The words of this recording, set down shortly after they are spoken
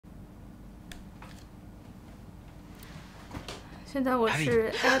现在我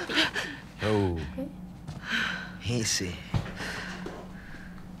是 Abby。Oh. Easy.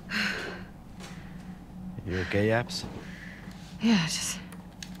 You okay, Abs? Yeah, just...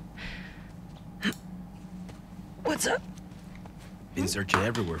 What's up? Been searching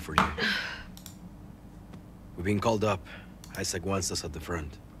everywhere for you. We've been called up. Isaac wants us at the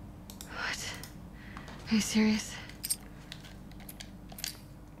front. What? Are you serious?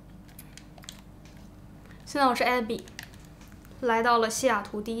 现在我是 Abby， 来到了西雅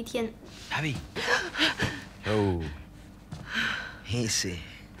图第一天。Abby. Oh. Easy.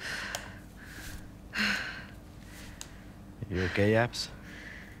 You okay, Abs?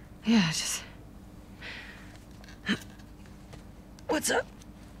 Yeah, just... What's up?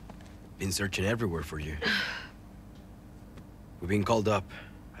 Been searching everywhere for you. We've been called up.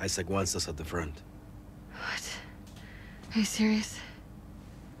 Isaac wants us at the front. What? Are you serious?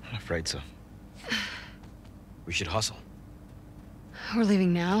 I'm afraid so. We should hustle. We're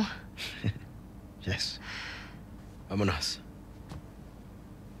leaving now? Yes. Vámonos.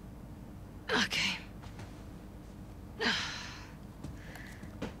 Okay.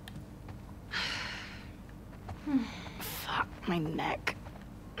 Fuck my neck.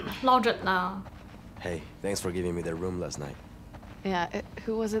 落枕了。 Hey, thanks for giving me the room last night. Yeah,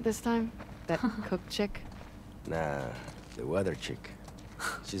 who was it this time? That cook chick? Nah, the weather chick.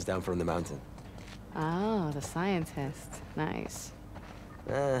 She's down from the mountain. Oh, the scientist. Nice.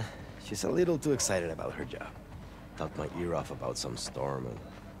 She's a little too excited about her job. Talked my ear off about some storm and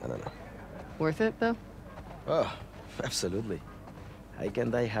I don't know. Worth it, though? Oh, absolutely. I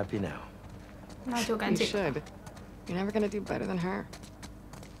can die happy now. 那就赶 You 紧。 should. You're never gonna do better than her.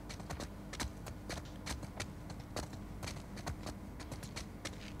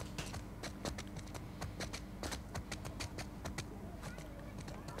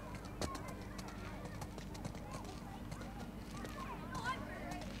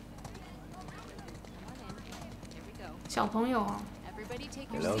 Here we go. 小朋友啊， Everybody take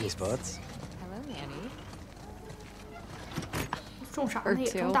your Hello, Miss seats. Potts. Hello, Manny. 种啥呢？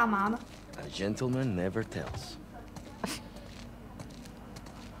也种大麻呢。 A gentleman never tells.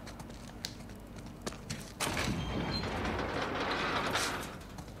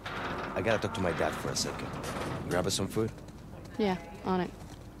 I gotta talk to my dad for a second. Grab us some food. Yeah, on it.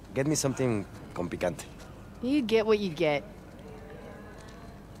 Get me something con picante. You get what you get.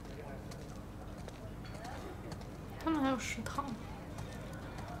 他们还有食堂。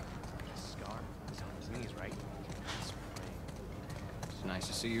 Scar is on his knees, right? It's nice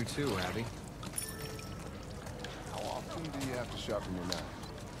to see you too, Abby. How often do you have to sharpen your knife?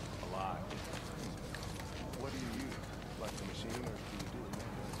 A lot. What do you use? Like the machine, or do you do it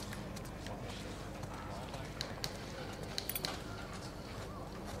manually?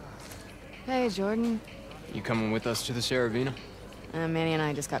 Hey, Jordan. You coming with us to the Saravina? Manny and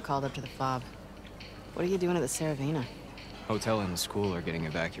I just got called up to the FOB. What are you doing at the Saravina? Hotel and the school are getting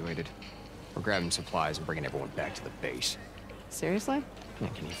evacuated. We're grabbing supplies and bringing everyone back to the base. Seriously? Yeah,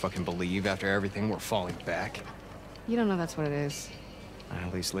 can you fucking believe after everything we're falling back? You don't know that's what it is.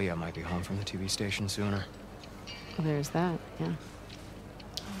 At least Leah might be home from the TV station sooner. Well, there's that, yeah.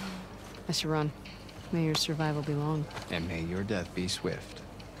 I should run. May your survival be long. And may your death be swift.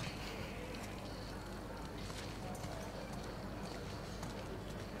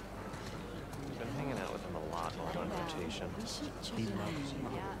 We've been hanging out with him a lot on rotation.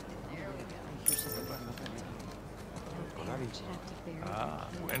 Ah,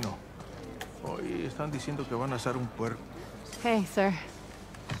 bueno. Hoy están diciendo que van a asar un puerco. Hey, sir.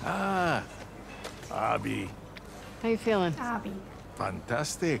 Ah, Abby. How you feeling? Abby，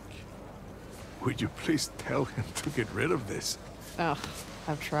 Fantastic. Would you please tell him to get rid of this? Oh,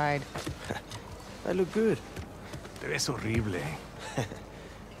 I've tried. I look good. Te ves horrible.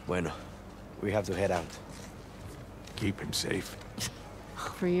 Bueno, we have to head out. Keep him safe.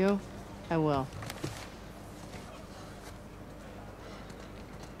 For you, I will.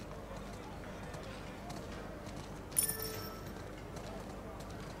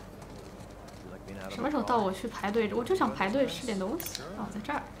 You like being out 什么时候到我去排队？我就想排队吃点东西。哦，在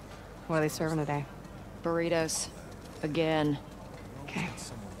这儿。 What are they serving today? Burritos. Again. Okay.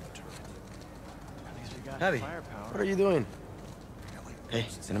 Abby, what are you doing? Hey,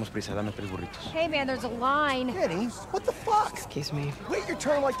 tenemos prisa, dame 3 burritos. Hey, man, there's a line. Kenny, what the fuck? Excuse me. Wait your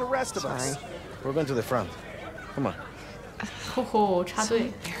turn like the rest of us. Sorry. We're going to the front. Come on. 吼吼，插 So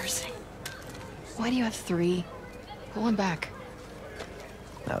队。 embarrassing. Why do you have 3? Pull one back.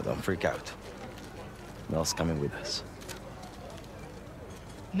 Now, don't freak out. Mel's coming with us.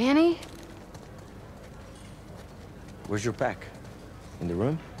 Manny? Where's your pack? In the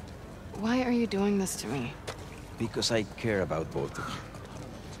room? Why are you doing this to me? Because I care about both of you.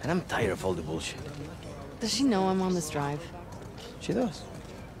 And I'm tired of all the bullshit. Does she know I'm on this drive? She does.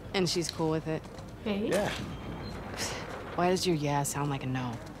 And she's cool with it? Hey. Yeah. Why does your yeah sound like a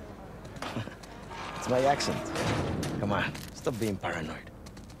no? It's my accent. Come on, stop being paranoid.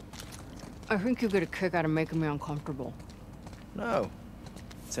 I think you get a kick out of making me uncomfortable. No.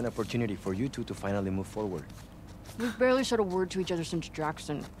 It's an opportunity for you two to finally move forward. We've barely said a word to each other since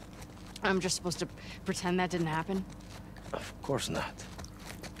Jackson. I'm just supposed to pretend that didn't happen? Of course not.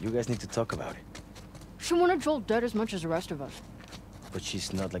 You guys need to talk about it. She wanted Joel dead as much as the rest of us. But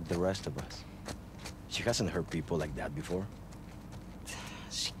she's not like the rest of us. She hasn't hurt people like that before.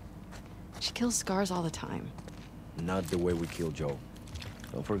 She kills scars all the time. Not the way we kill Joe.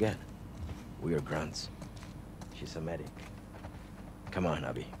 Don't forget, we are grunts. She's a medic. Come on,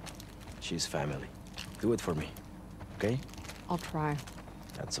 Abby. She's family. Do it for me, okay? I'll try.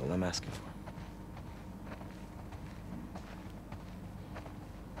 That's all I'm asking for.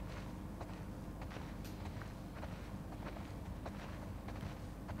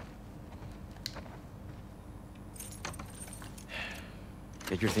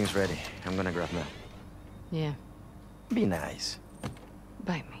 Get your things ready. I'm gonna grab Mel. Yeah, Be nice.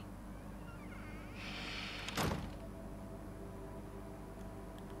 bite me.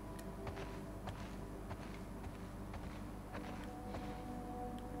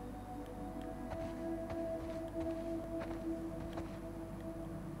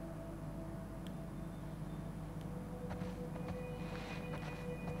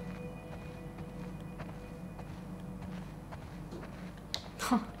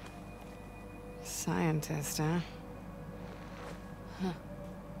 Scientist, huh?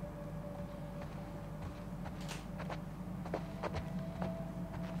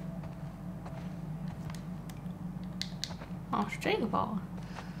哦，是这个包啊。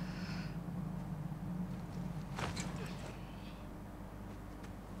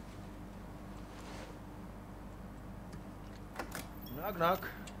Knock, knock.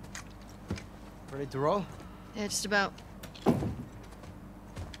 Ready to roll? Yeah, just about.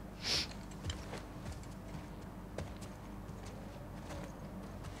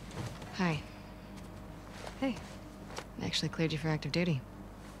 Hi. Hey. I actually cleared you for active duty.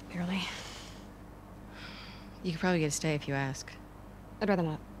 Barely. You could probably get a stay if you ask. I'd rather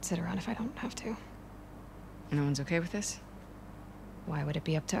not sit around if I don't have to. No one's okay with this? Why would it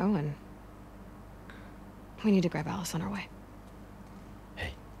be up to Owen? We need to grab Alice on our way.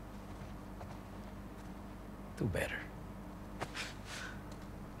 Hey. Do better.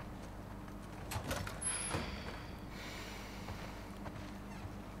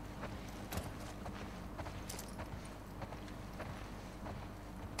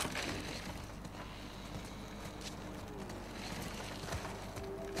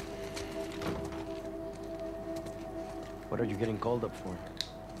 What are you getting called up for?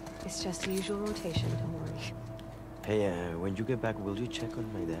 It's just the usual rotation, don't worry. Hey, when you get back, will you check on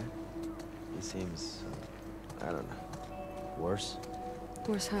my dad? He seems, I don't know, worse?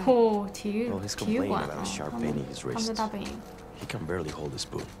 Where's how? 哦，体育 Oh, he's 体育 complaining 馆 about 啊， a sharp 他 pain 们 in his 他们在 wrist. 大本营。 He can barely hold a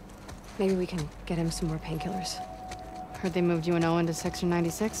spoon. Maybe we can get him some more painkillers. Heard they moved you and Owen to Section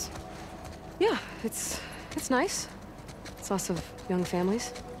 96? Yeah, it's nice. It's lots of young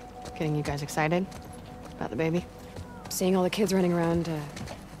families. Getting you guys excited about the baby? Seeing all the kids running around,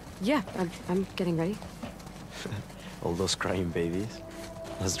 yeah, I'm getting ready. All those crying babies.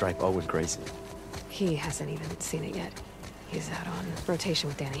 Let's drive Owen crazy. He hasn't even seen it yet. He's out on rotation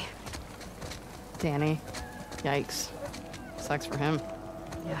with Danny. Danny? Yikes. Sucks for him.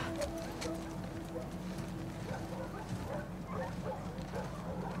 Yeah.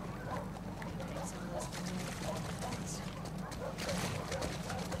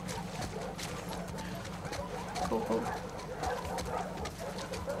 Cool, cool.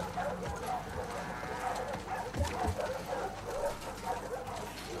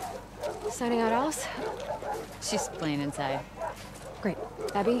 Signing out, Alice? She's playing inside. Great.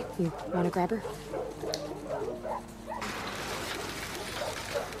 Abby, you want to grab her?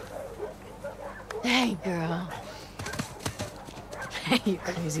 Hey, girl. Hey, you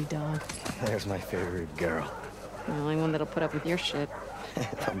crazy dog. There's my favorite girl. The only one that'll put up with your shit.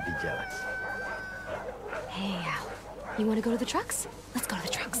 Don't be jealous. Hey, Al. You want to go to the trucks? Let's go to the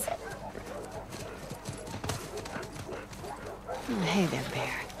trucks. Oh, hey there, Bear.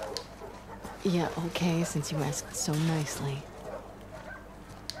 Yeah, okay, since you asked so nicely.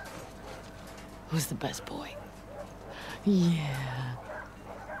 Who's the best boy? Yeah.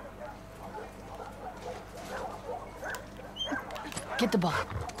 Get the ball.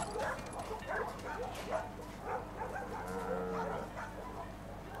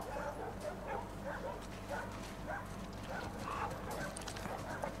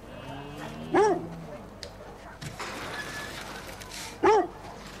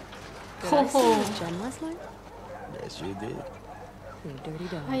 Jen last night? Yes, you did. You dirty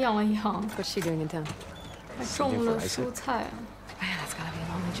dog. 还养了羊， What's she doing in town? 还种了蔬菜。 Man, that's gotta be a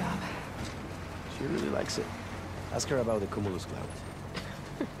lonely job. She really likes it. Ask her about the cumulus cloud.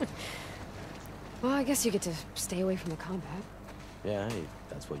 Well, I guess you get to stay away from the combat. Yeah, hey,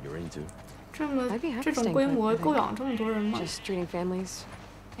 that's what you're into. 这么 I'd be happy 这种 staying 规 put, 模 I think. 够养这么多人吗？ Just treating families.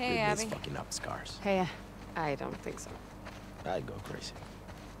 Hey, With this Abby. fucking up scars. Hey, I don't think so. I'd go crazy.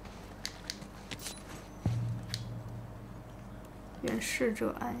 远视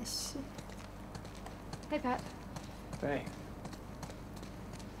者安息。 Hey, Pat. Hey.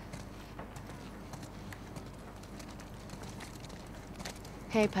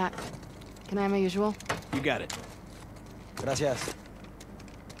 Hey, Pat. Can I have my usual? You got it. Gracias.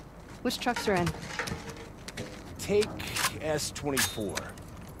 Which trucks are in? Take S-24.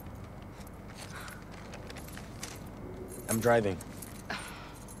 I'm driving.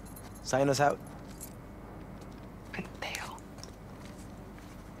 Sign us out. Pendejo.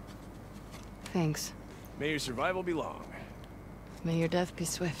 Thanks. May your survival be long. May your death be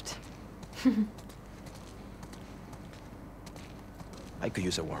swift. I could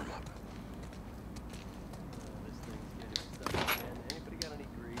use a warm-up. Anybody got any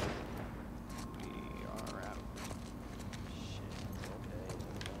grease? We are out. Shit.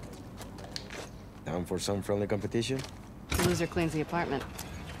 Okay. Down for some friendly competition? The loser cleans the apartment.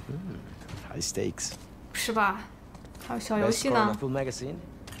 High stakes. 是吧？还有小游 Best 戏 score on 呢 a。full magazine?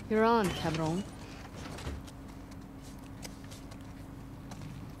 You're on, cabron.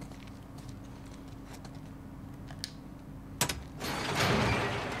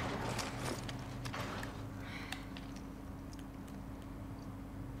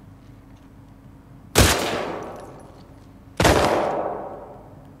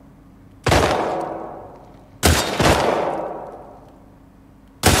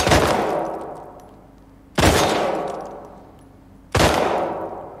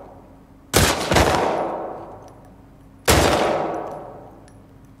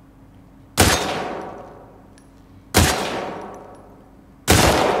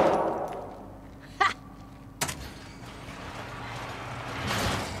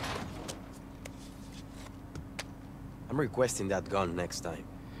 I'm requesting that gun next time.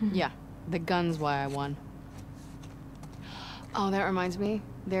 Yeah, the gun's why I won. Oh, that reminds me.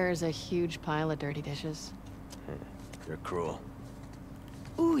 There is a huge pile of dirty dishes. You're cruel.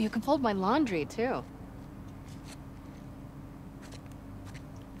 Ooh, you can fold my laundry, too. "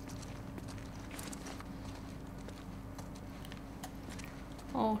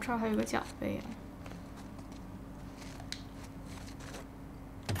哦，这儿还有个奖杯啊。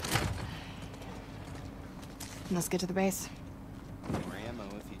 Let's get to the base. More ammo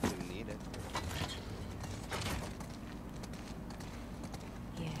if you do need it.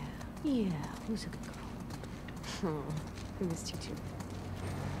 Yeah, who's a good girl? Oh, I missed you too.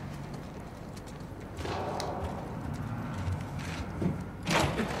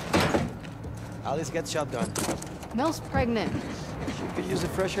 Alice gets shotgun. Mel's pregnant. She could use the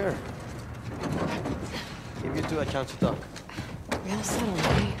fresh air. Give you two a chance to talk. Real subtle,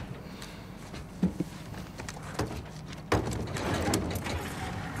 buddy.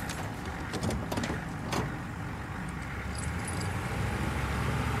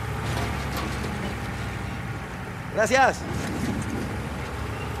 Gracias.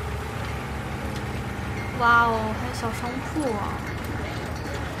 哇哦，还有小商铺啊！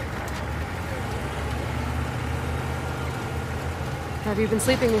 How have you been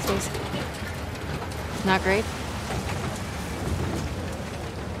sleeping these days? Not great?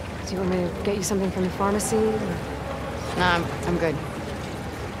 Do you want me to get you something from the pharmacy? Or... Nah, I'm good.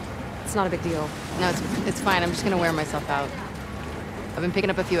 It's not a big deal. No, it's fine. I'm just gonna wear myself out. I've been picking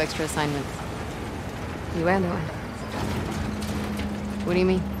up a few extra assignments. You and Owen. What do you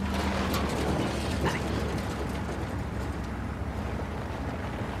mean? Nothing.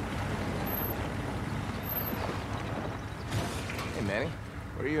 Hey, Manny.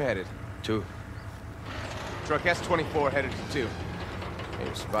 Where are you headed? 2. Truck S-24 headed to 2. May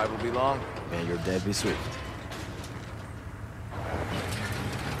your survival be long. May your death be swift.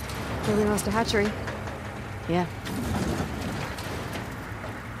 Building lost a hatchery. Yeah.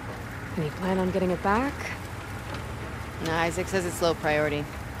 Any plan on getting it back? No, Isaac says it's low priority.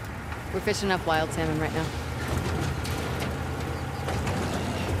 We're fishing up wild salmon right now.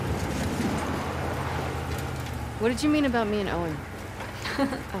 What did you mean about me and Owen?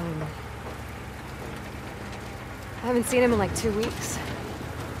 I haven't seen him in like 2 weeks.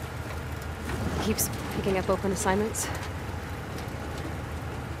 He keeps picking up open assignments.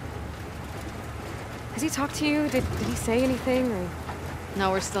 Has he talked to you? Did he say anything? Or No,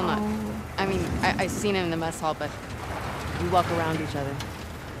 we're still not. I mean, I seen him in the mess hall, but we walk around each other.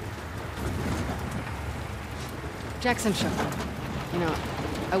 Jackson shook him. You know,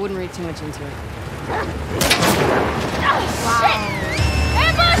 I wouldn't read too much into it. Shit!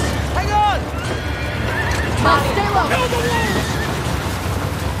 Ambush! Hang on! Mom, stay low!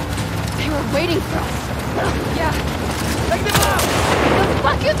 They were waiting for us. Yeah! Take them out! What the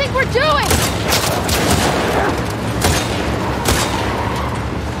fuck you think we're doing?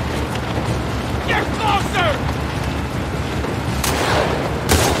 Get closer!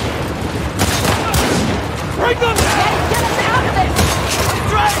 Bring them! Get us out of this!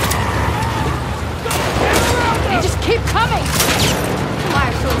 They just keep coming!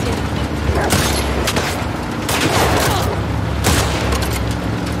 快射箭！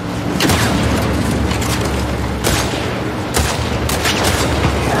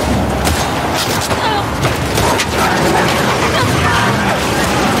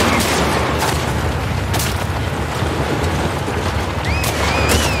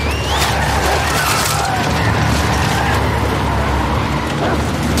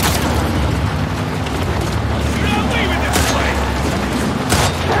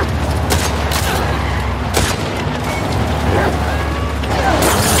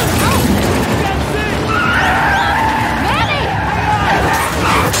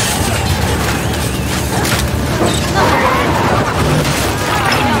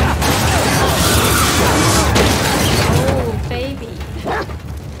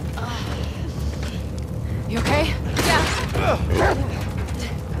 You okay?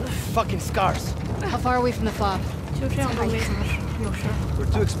 Fucking scars. How far are we from the fob? 就这样都没什么事，有事儿。 We're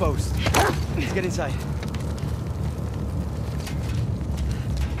too exposed. Let's get inside.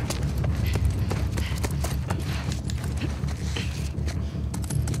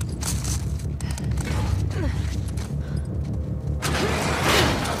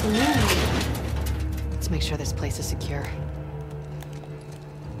 Let's make sure this place is secure.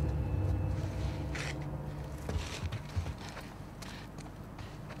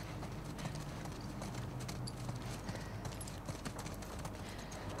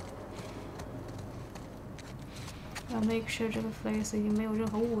要 make sure 这个 place 已经没有任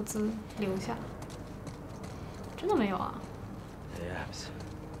何物资留下。真的没有啊？ Yes.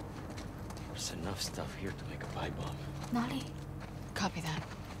 There's enough stuff here to make a pipe bomb. 哪里？ Copy that.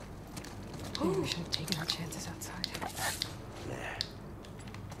 Maybe we should have taken our chances outside. Nah.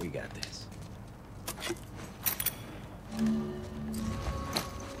 We got this.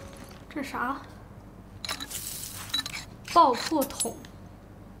 这是啥？爆破筒。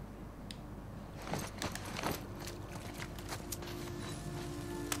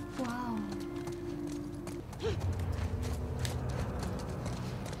哇哦！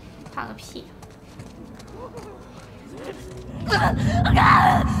怕个屁！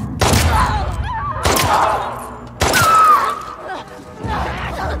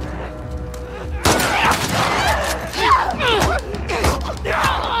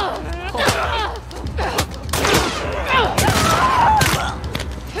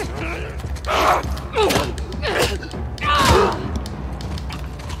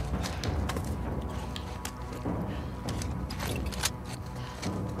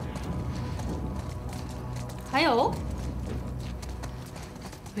 还有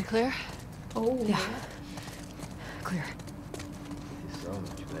We clear? 哦， Yeah. Clear. It's so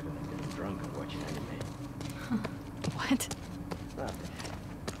much better than getting drunk and watching anime. What? Nothing.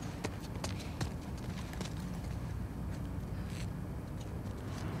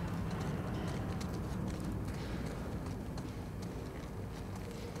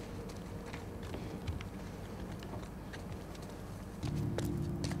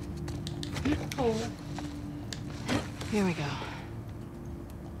 Oh. Here we go.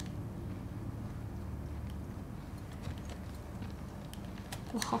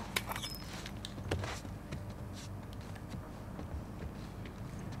 Wow.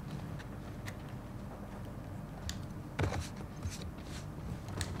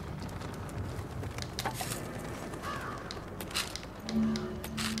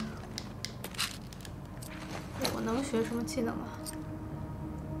我能学什么技能啊？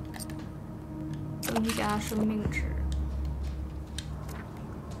增加生命值。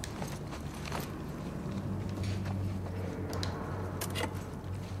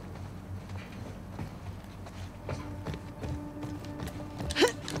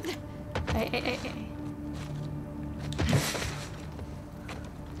哎哎哎哎！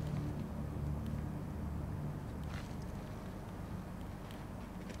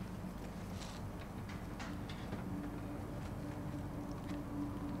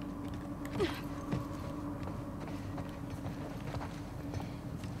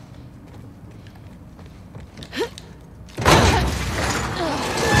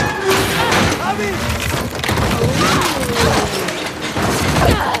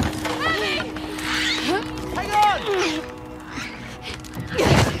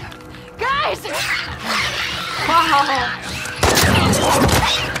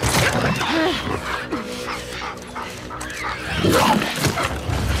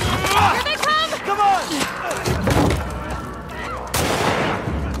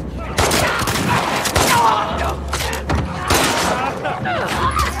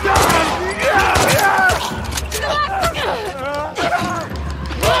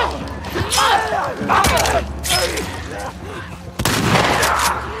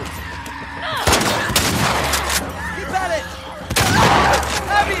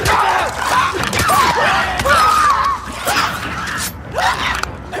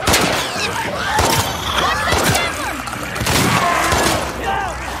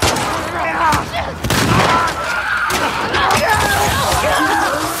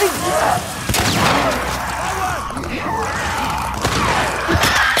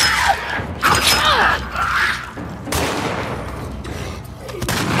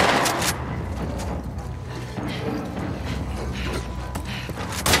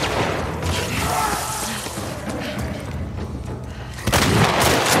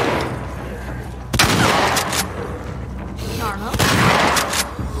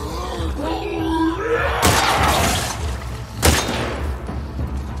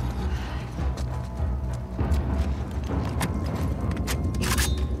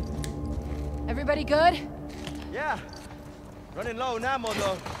 Everybody good? Yeah. Running low on ammo,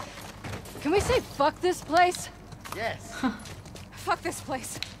 though. Can we say fuck this place? Yes. Fuck this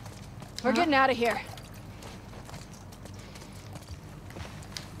place. We're getting out of here.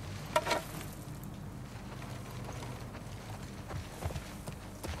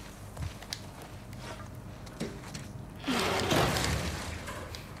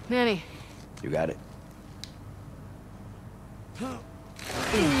 Manny. You got it.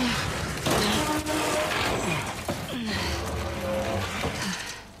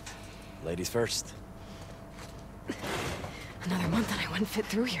 Ladies first. Another month and I wouldn't fit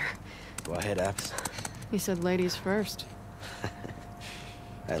through here. Go ahead, Abs. You said ladies first.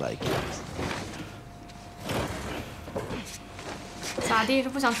 I like it. 咋地？是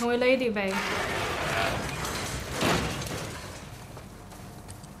不想成为 lady 呗？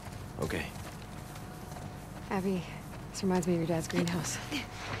 Okay. Abby, this reminds me of your dad's greenhouse.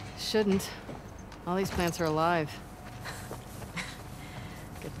 Shouldn't. All these plants are alive.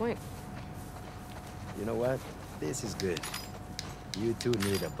 Good point. You know what? This is good. You two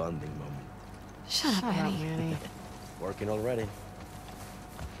need a bonding moment. Shut up, Annie. Manny. Working already.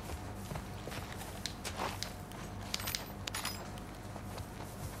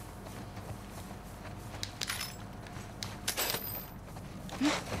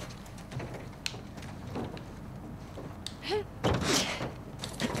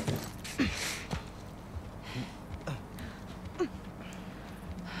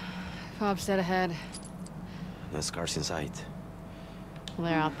 Bob's dead ahead. No scars in sight. Well,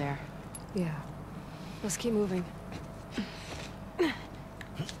 they're out there. Yeah. Let's keep moving. God.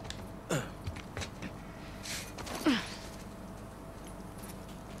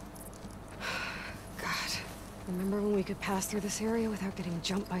 Remember when we could pass through this area without getting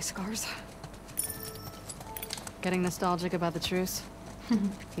jumped by scars? Getting nostalgic about the truce?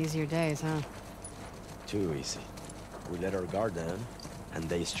 Easier days, huh? Too easy. We let our guard down, and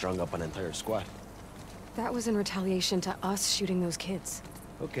they strung up an entire squad. That was in retaliation to us shooting those kids.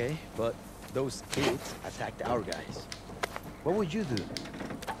 Okay, but those kids attacked our guys. What would you do?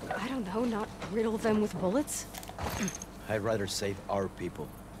 I don't know, not riddle them with bullets? I'd rather save our people.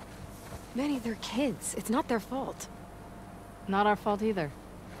 Manny, they're kids. It's not their fault. Not our fault either.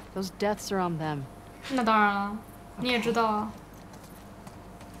 Those deaths are on them. 那当然了，你也知道啊，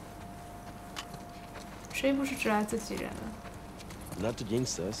谁不是只爱自己人的？ Not to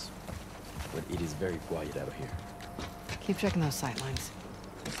jinx us, but it is very quiet out here. Keep checking those sight lines.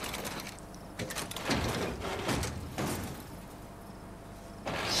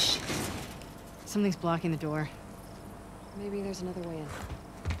 Shit. Something's blocking the door. Maybe there's another way in.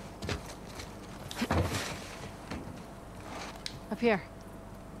 Up here.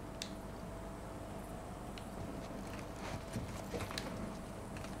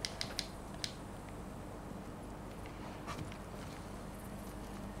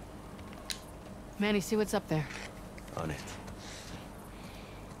 Manny, see what's up there. On it.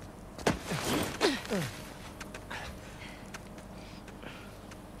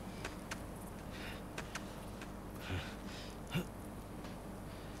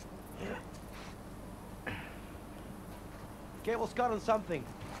 Cable's caught on something.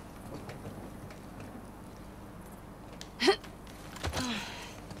 There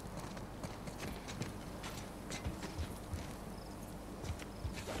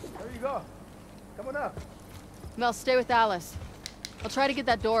you go. Coming up. Mel, stay with Alice. I'll try to get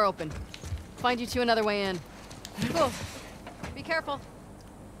that door open. Find you two another way in. Cool. Be careful.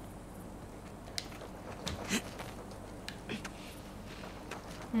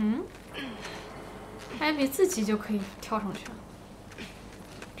艾比自己就可以跳上去了，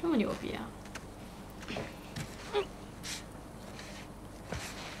这么牛逼啊！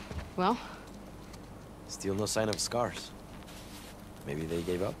 Well? Still no sign of scars. Maybe they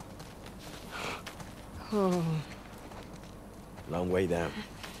gave up? Oh. Long way down.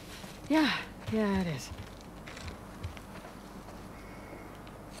 Yeah, it is.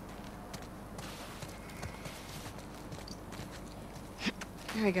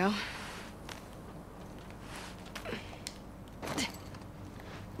 There we go.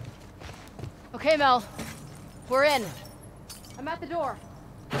 Okay, Mel. We're in. I'm at the door.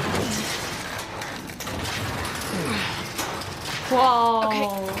 Wow. Okay,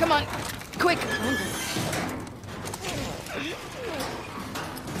 come on. Quick.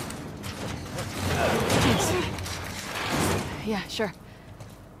 Yeah, sure.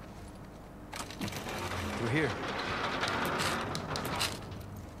 We're here.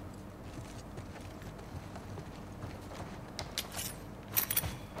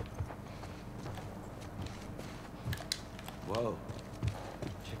 Whoa.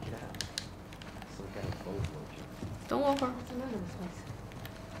 Check it out. 等我会儿。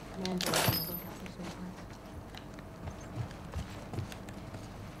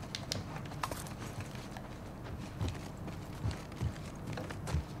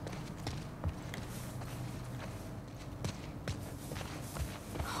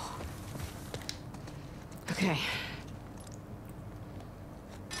Okay.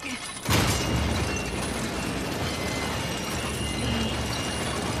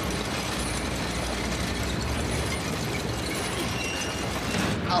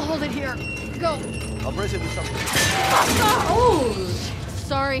 I'll hold it here. Go. I'll brace it with something. Oh!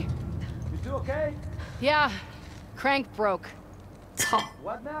 Sorry. You two okay? Yeah. Crank broke. 操，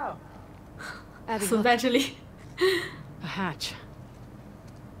 What now? Abby, 死 look. 在这里。 A hatch.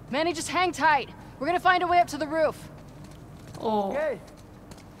 Manny, just hang tight. We're gonna find a way up to the roof. 哦， Okay.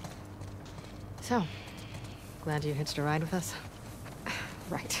 So, glad you hitched a ride with us?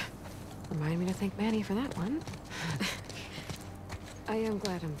 Right. Remind me to thank Manny for that one. I am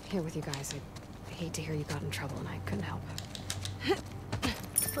glad I'm here with you guys. I hate to hear you got in trouble and I couldn't help.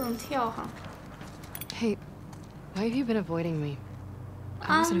 不能跳哈。 Hey, why have you been avoiding me?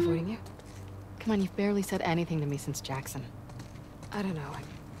 I wasn't avoiding you. Come on, you've barely said anything to me since Jackson. I don't know.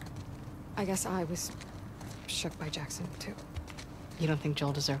 I guess I was shook by Jackson, too. You don't think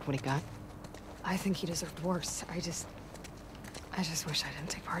Joel deserved what he got? I think he deserved worse. I just wish I didn't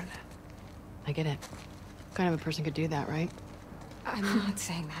take part in it. I get it. What kind of a person could do that, right? I'm not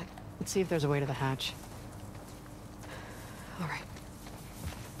saying that. Let's see if there's a way to the hatch. All right.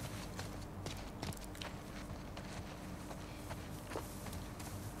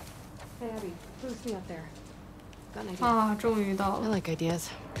 Hey, Abby, boost me up there. Got an idea. 啊，终于到 I 了， like ideas.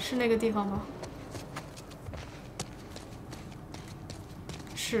 是那个地方吗？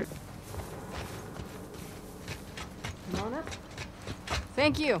是。 Come on up.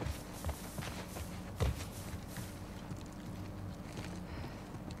 Thank you.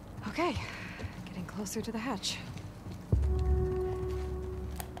 Okay, getting closer to the hatch.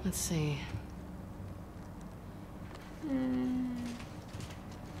 Let's see. 嗯。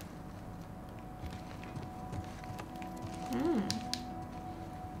嗯。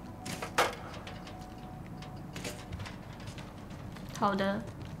好的。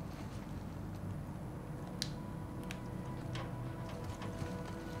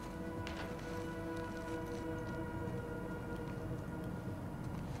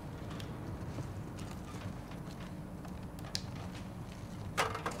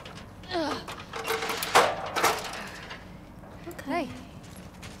 Hey,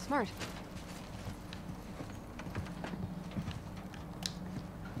 smart.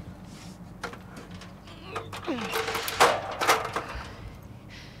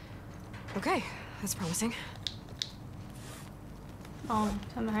 Okay, that's promising. 哦，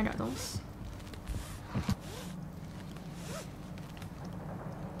下面还有点东西。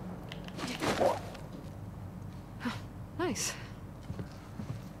 Nice.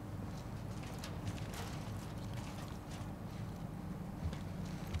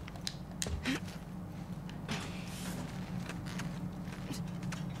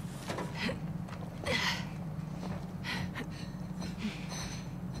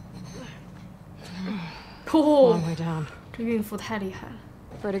 Long way down. 这孕妇太厉害了。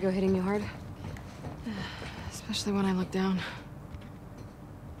 Vertigo hitting you hard? Especially when I look down.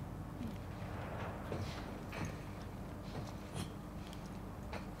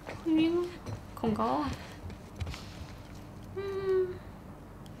 晕，恐高啊。嗯。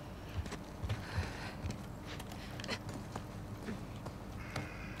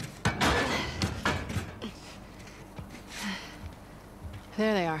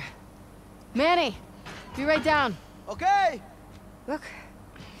 There they are. Manny! Be right down. Okay. Look,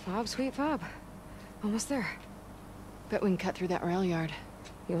 fob, sweet fob. Almost there. Bet we can cut through that rail yard.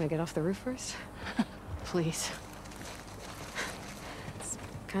 You want to get off the roof first? Please. It's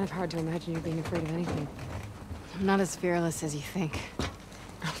kind of hard to imagine you being afraid of anything. I'm not as fearless as you think.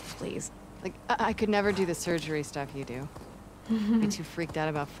 Oh, please. Like, I could never do the surgery stuff you do. Be too freaked out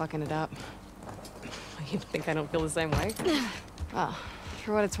about fucking it up. You think I don't feel the same way? Well,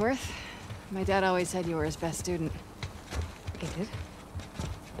 for what it's worth, my dad always said you were his best student. He did?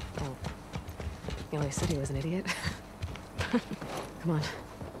 Oh. He always said he was an idiot. Come on.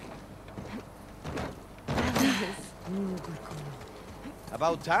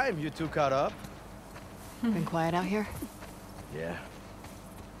 About time you two caught up. Been quiet out here? Yeah.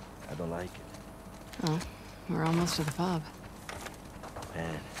 I don't like it. Oh, we're almost to the fob.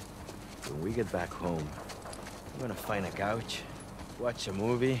 Man, when we get back home, I'm gonna find a couch, watch a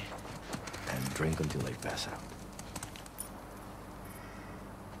movie, and drink until I pass out.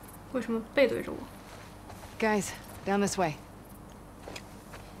 为什么背对着我？ Guys, down this way.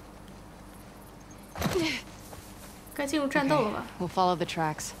 该进入战斗了吧？ We'll follow the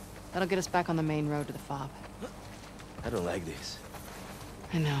tracks. That'll get us back on the main road to the fob. I don't like this.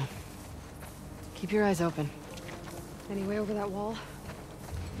 I know. Keep your eyes open. Any way over that wall?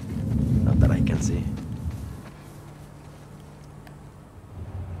 Not that I can see.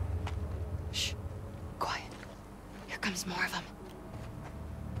 Shh. Quiet. Here comes more of them.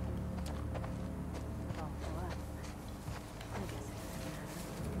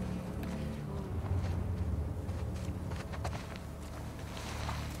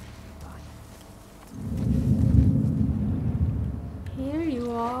 Here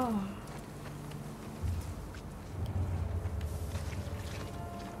you are.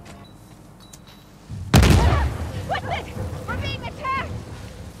 What's this? We're being attacked!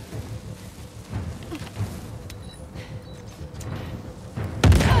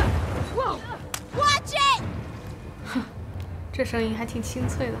 Whoa! Watch it! 这声音还挺清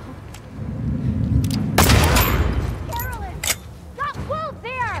脆的哈。 Carolyn! Got Wolf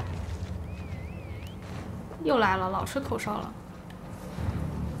there! 又来了，老吃口哨了。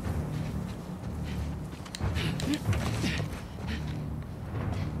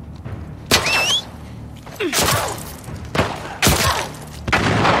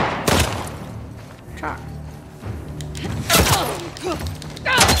这儿。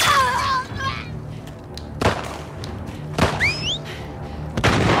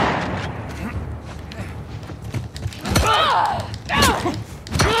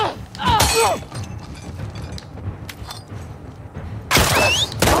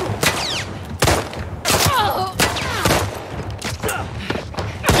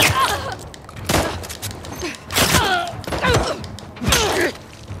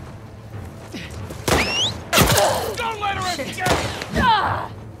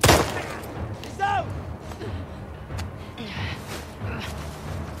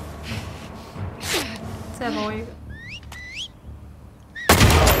 再包一个。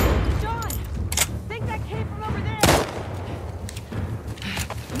 John! Think that came from over there!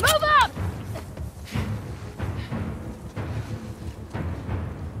 Move up!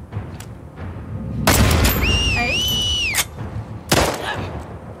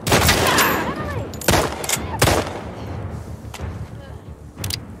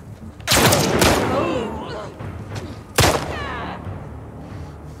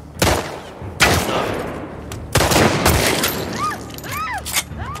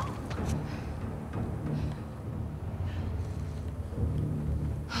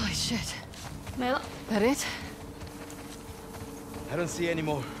 Holy shit. 没了。 That it? I don't see any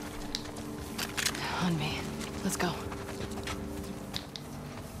more. On me. Let's go.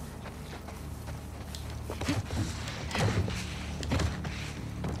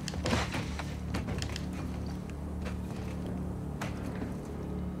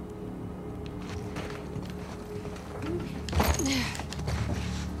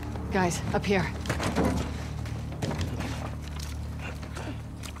 Guys, up here.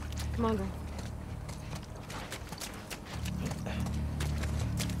 Come on, girl.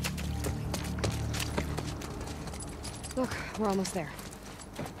 Look, we're almost there.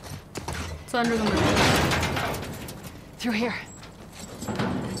 钻这个门。 Through here.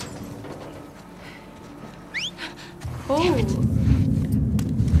 哦。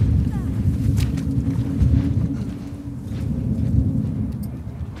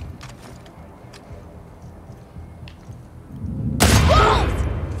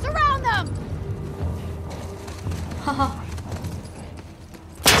 Surround them! 哈哈。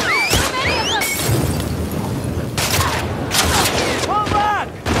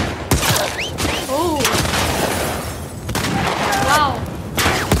 哦。哇哦。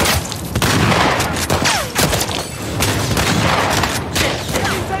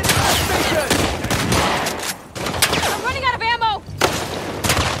 I'm running out of ammo!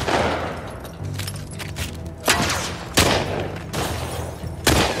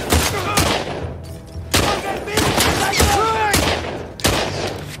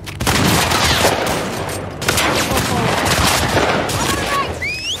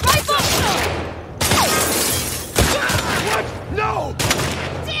 No!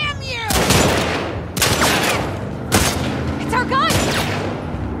 Damn you! It's our gun!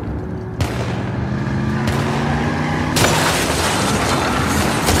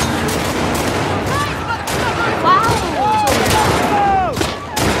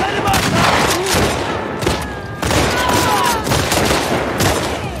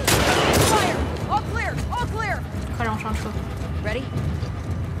 Fire! All clear! All clear! 快让我上车。 Ready?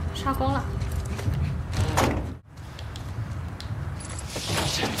 杀光了。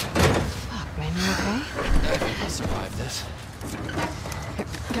 Fuck Man, you okay? I'll survive this. Here,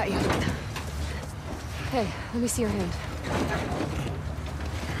 got you. Hey, let me see your hand.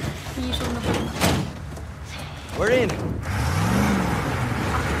 医生的回答。 We're in.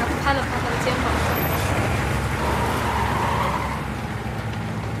 然后拍了拍他的肩膀。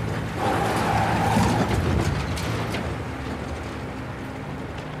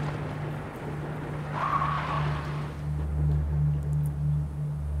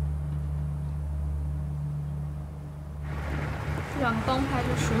 远光拍着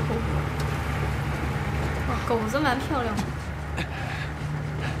水火锅，哇，狗子蛮漂亮的。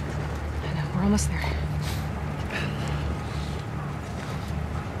 I know, we're almost there.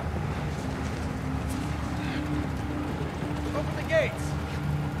 Open the gates.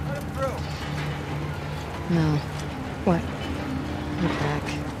 Let him through. No. What? You're back.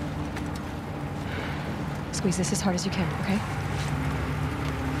 Squeeze this as hard as you can, okay?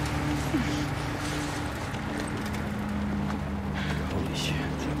 Holy shit.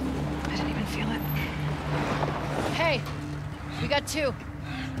 I didn't even feel it. Hey, we got two.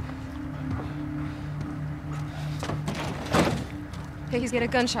 Okay, he's got a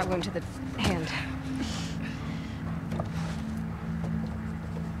gunshot wound to the hand.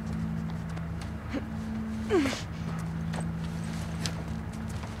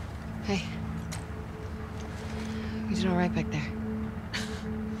 Hey. You did all right back there.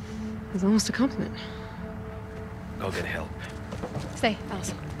 It was almost a compliment. Go get help. Stay,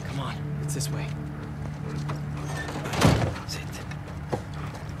 Alice. Come on, it's this way. Sit.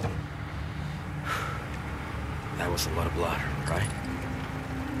 That was a lot of blood, right?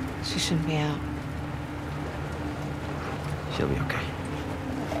 She shouldn't be out. She'll be okay.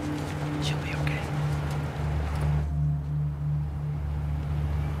 She'll be okay.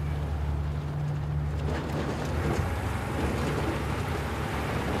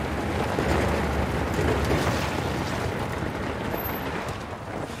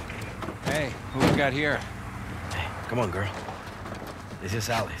 Hey, who we got here? Hey, come on, girl. This is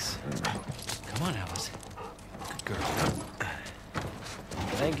Alice. Come on, Alice. Good girl.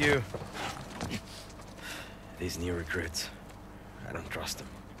 Thank you. These new recruits, I don't trust them.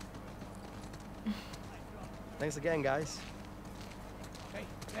 Thanks again, guys. Hey,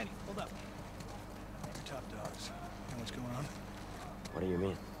 Danny, hold up. You're top dogs. You know what's going on? What do you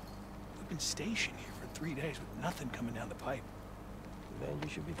mean? We've been stationed here for 3 days with nothing coming down the pipe. Then you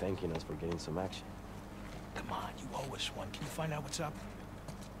should be thanking us for getting some action. Come on, you owe us one. Can you find out what's up?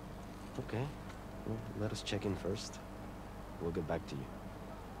 Okay. Well, let us check in first. We'll get back to you.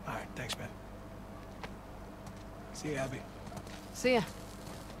 All right, thanks, man. See you, Abby. See ya.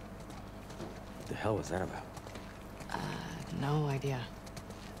 What the hell was that about? No idea.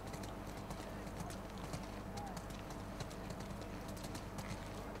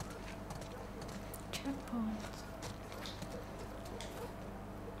 Checkpoint.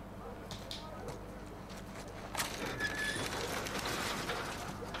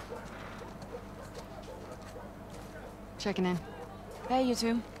 Checking in. Hey, you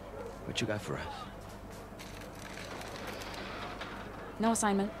two. What you got for us? No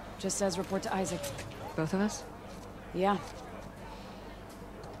assignment. Just says report to Isaac. Both of us? Yeah.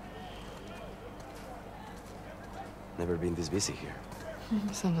 Never been this busy here.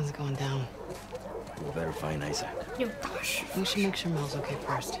 Something's going down. We better find Isaac. 有大师。 We should make sure Mel's okay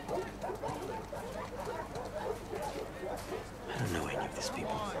first. I don't know any of these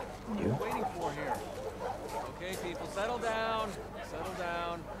people. You? Waiting for here. Okay, people, settle down. Settle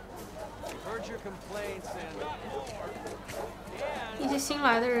down. We've heard your complaints and... 一些新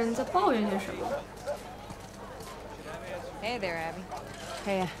来的人在抱怨些什么？ Hey there, Abby.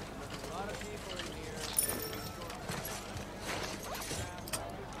 Hey. A lot of people in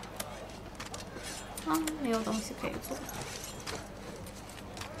here. 啊，没有东西可以做。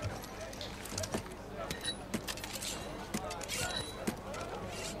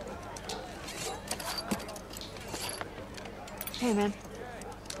 Hey, man.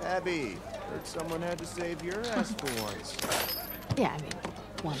 Abby, heard someone had to save your ass for once. Yeah, I mean,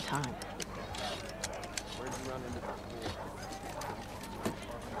 one time. Where'd you run into before?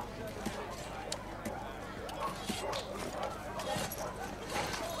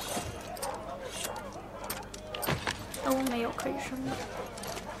 都没有可以升的。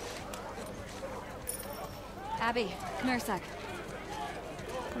 Abby, come here a sec.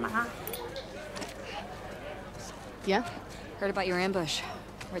 干嘛？ Yeah? Heard about your ambush.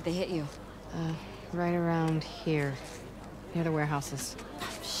 Where'd they hit you? Right around here. Near the warehouses.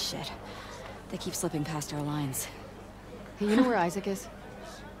 Shit. They keep slipping past our lines. Hey, you know where Isaac is?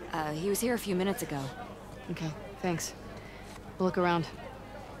 He was here a few minutes ago. Okay, thanks. We'll look around.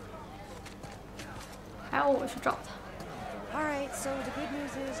 还要我去找他。 All right, so the good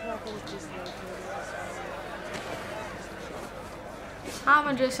news is nothing's dislocated. 他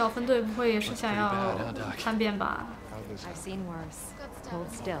们这小分队不会也是想要叛变吧？ I've seen worse.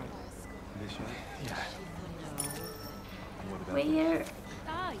 Hold still. Where?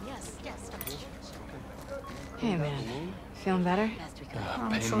 Ah, yes, yes. Hey, man. Feeling better?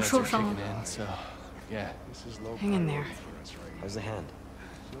 啊，手受伤了。 So, yeah, Hang in there. How's the hand?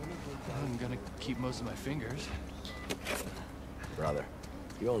 I'm gonna keep most of my fingers. Brother,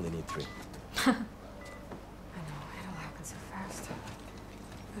 you only need 3. I know it all happened so fast.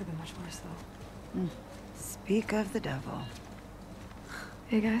 Could have been much worse, though. Speak of the devil.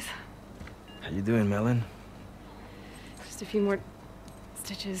 Hey, guys. How you doing, Melon? Just a few more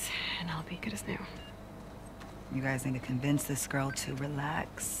stitches, and I'll be good as new. You guys need to convince this girl to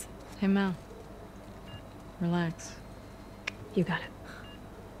relax. Hey, Mel. Relax. You got it.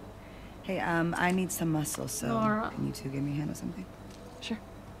 Hey, I need some muscle, so Nora. can you two give me a hand with something? Sure.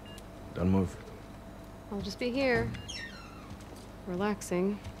 Don't move. I'll just be here.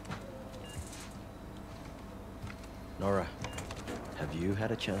 Relaxing. Nora, have you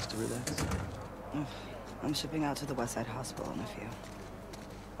had a chance to relax? I'm shipping out to the West Side Hospital in a few.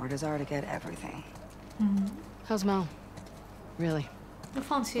 Orders are to get everything. How's Mel? Really? 就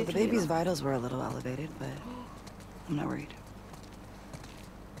放弃 Well, the 这里 baby's 了。 vitals were a little elevated, but I'm not worried.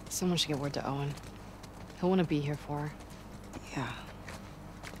 Someone should get word to Owen. He'll want to be here for her. Yeah.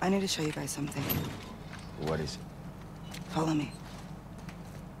 I need to show you guys something. What is it? Follow me.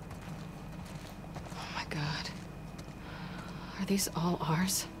 Oh my god. Are these all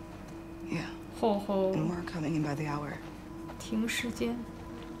ours? Yeah. 吼吼， And more coming in by the hour. 停时间。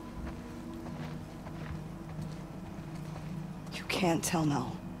 You can't tell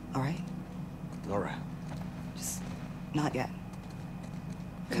Mel, all right? Nora, Just not yet.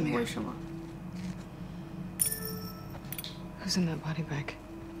 Come here. 为什么？ Who's in that body bag?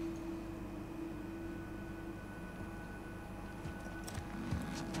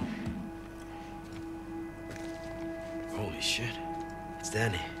 holy shit. It's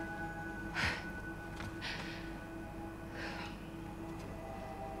Danny.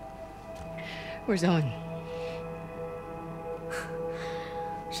 Where's Owen?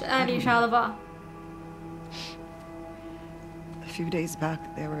 是艾丽莎的吧？ A few days back,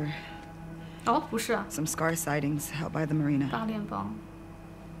 there were 哦，不是啊， some scar sightings out by the marina. 大联邦。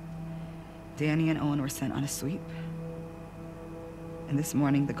 Danny and Owen were sent on a sweep. And this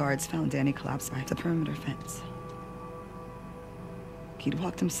morning, the guards found Danny collapsed by the perimeter fence. He'd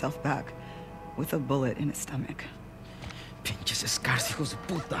walked himself back with a bullet in his stomach. Pinches escars, hijos de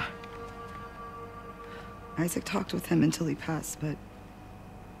puta. Isaac talked with him until he passed, but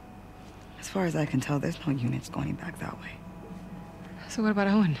as far as I can tell, there's no units going back that way. So what about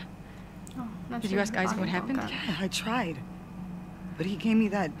Owen? 哦，那 Did 确 you 实 ask 是 Isaac 大 what 联邦 happened? 干的 Yeah, I tried. But he gave me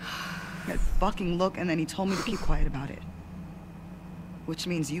that fucking look, and then he told me to keep quiet about it. Which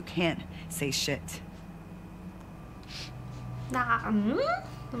means you can't say shit. 那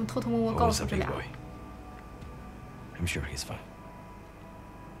怎么偷偷摸摸 What 告 was 诉 up, 这 big 俩？ boy? I'm sure he's fine.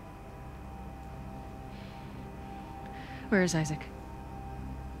 Where is Isaac?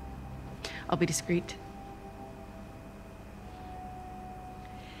 I'll be discreet.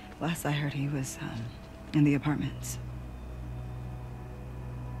 Last I heard, he was in the apartments.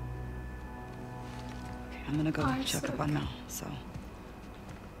 Okay, I'm gonna go check up on Mel, so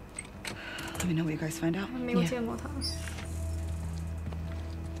let me know what you guys find out. 没有 Yeah. 见过他。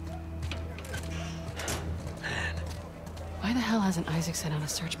 Why the hell hasn't Isaac sent out a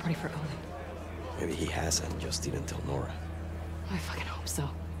search party for Owen? Maybe he has and just didn't tell Nora. I fucking hope so.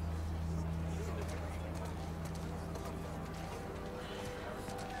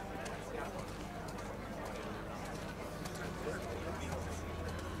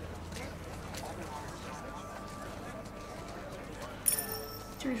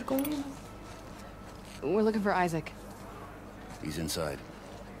 We're looking for Isaac. He's inside.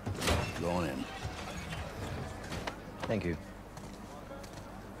 Going in. Thank you.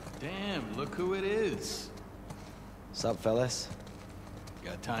 Damn, look who it is. Sup, fellas?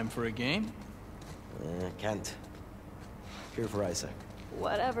 Got time for a game? Can't. Here for Isaac.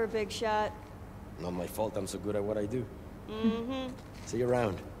 Whatever, big shot. Not my fault I'm so good at what I do. Mm-hmm. See you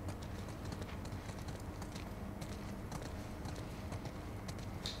around.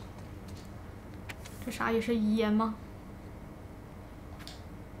 这啥也是遗言吗？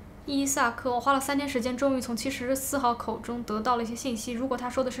伊萨克，我花了3天时间，终于从74号口中得到了一些信息。如果他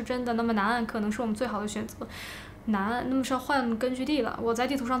说的是真的，那么南岸可能是我们最好的选择。难，那么是要换根据地了。我在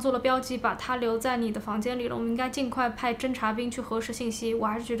地图上做了标记，把他留在你的房间里了。我们应该尽快派侦察兵去核实信息。我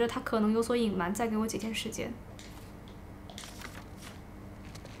还是觉得他可能有所隐瞒，再给我几天时间。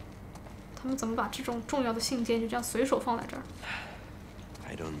他们怎么把这种重要的信件就这样随手放在这儿？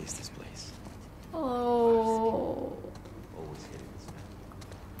 I don't miss this place. 哦， Always hated this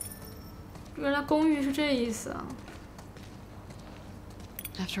man. 原来公寓是这意思啊。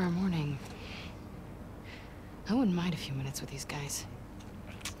 After our morning, I wouldn't mind a few minutes with these guys.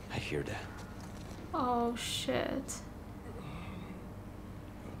 I hear that. Oh shit！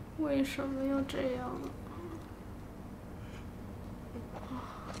 为什么要这样呢？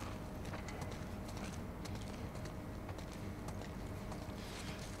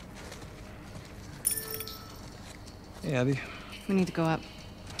 Hey, Abby. We need to go up.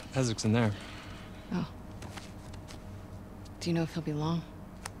 Isaac's in there. Oh. Do you know if he'll be long?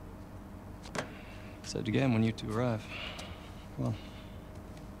 Said again when you two arrive. Well.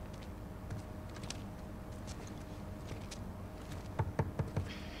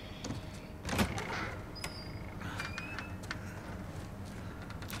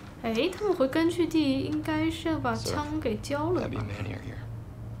哎，他们回根据地应该是要把 Sir, 枪给交了 Abby 吧？ Mannier here.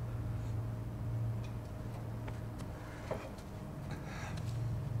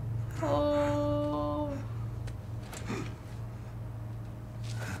 Oh.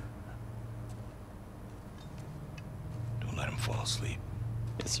 Don't let him fall asleep.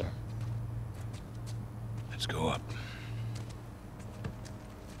 Yes, sir. Let's go up.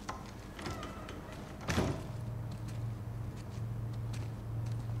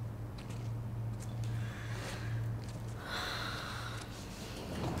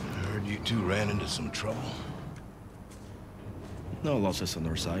 I heard you two ran into some trouble. No losses on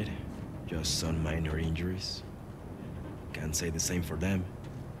our side. Just some minor injuries. Can't say the same for them.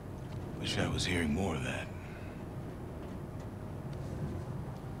 Wish I was hearing more of that.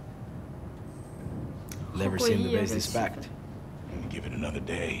 Never seen the base dispatched. Gonna give it another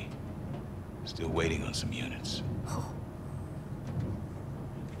day. Still waiting on some units.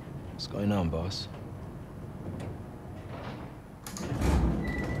 What's going on, boss?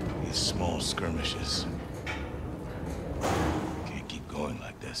 These small skirmishes. Can't keep going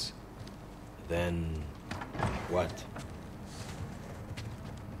like this. Then... what?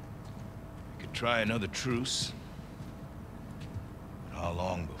 We could try another truce. But how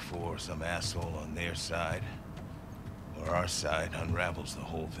long before some asshole on their side, or our side, unravels the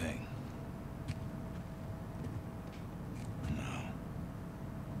whole thing? No.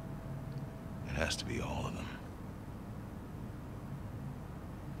 It has to be all of them.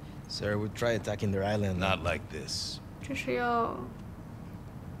 Sir, we try attacking their island. Not like this. 这是要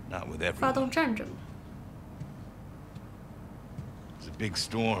Not with 发动 everyone. 战争。 There's a big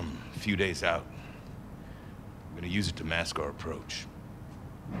storm a few days out. We're gonna use it to mask our approach.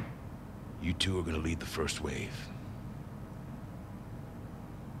 You two are gonna lead the first wave.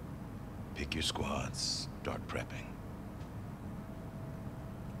 Pick your squads, start prepping.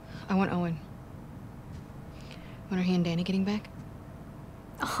 I want Owen. When are he and Danny getting back?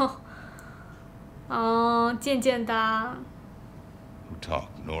 哦，渐渐的。 Who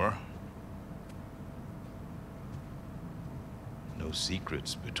talked, Nora? No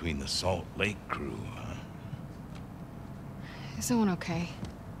secrets between the Salt Lake crew, huh? Is Owen okay?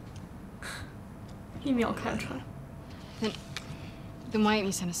 一秒看出来。 Then why didn't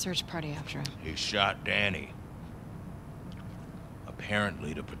you send a search party after him? He shot Danny.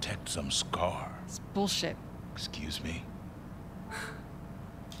 Apparently to protect some scar. It's bullshit. Excuse me?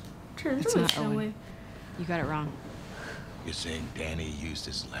 这人 It's 这么 not 权威 Owen.。You got it wrong. You're saying Danny used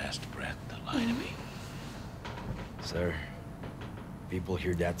his last breath to lie to me? Sir, people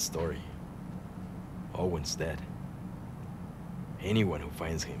hear that story. Owen's dead. Anyone who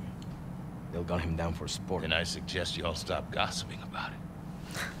finds him, they'll gun him down for sport. Then I suggest you all stop gossiping about it.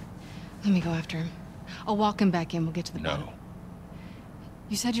 Let me go after him. I'll walk him back in. We'll get to the bottom. No.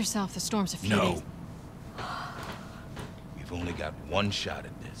 You said yourself the storm's a few No. days. We've only got one shot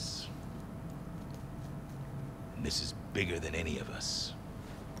at this. And this is bigger than any of us.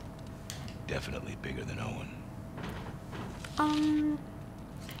 Definitely bigger than Owen.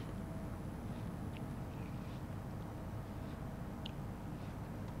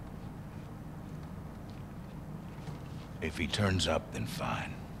 If he turns up, then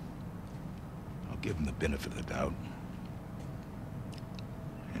fine. I'll give him the benefit of the doubt.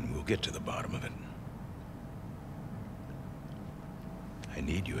 And we'll get to the bottom of it. I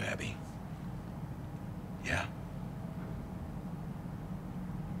need you, Abby. Yeah?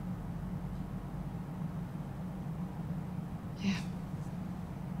 Yeah.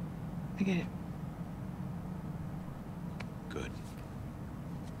 I get it.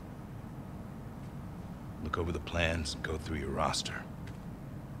 look over the plans, and go through your roster.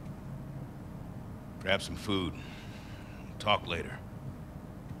 Grab some food. We'll talk later.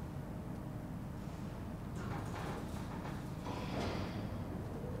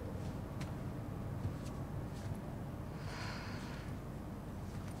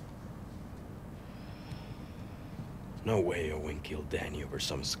 No way Owen killed Danny over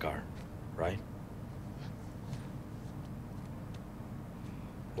some scar, right?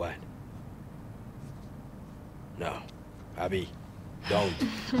 What? No. Abby, don't.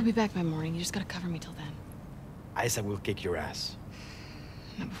 I'll be back by morning. You just gotta cover me till then. Isaac will kick your ass.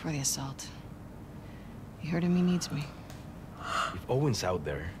 Not before the assault. You heard him, he needs me. If Owen's out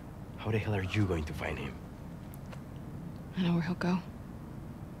there, how the hell are you going to find him? I know where he'll go.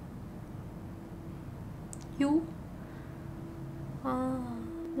哟，啊，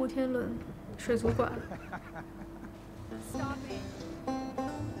摩天轮、水族馆。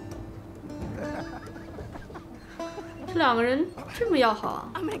这两个人这么要好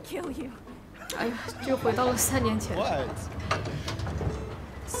啊！ I'm gonna kill you. 哎呀，就回到了3年前。 What?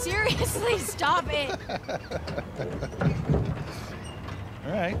 Seriously, stop it.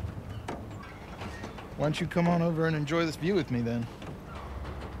 All right. Why don't you come on over and enjoy this view with me then?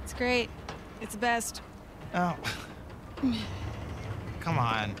 It's great. It's the best. Oh. Come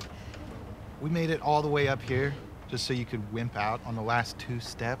on. We made it all the way up here just so you could wimp out on the last 2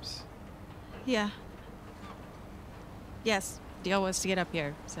 steps? Yeah. Yes, deal was to get up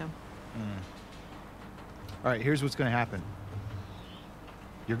here, so. All right, here's what's gonna happen.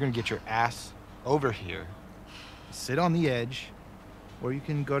 You're gonna get your ass over here, sit on the edge, or you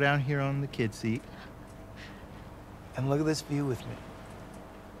can go down here on the kid seat and look at this view with me.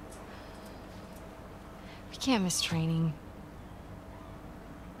 We can't miss training.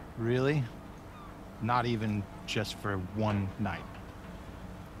 Really? Not even just for one night?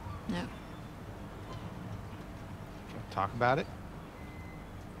 No. Talk about it?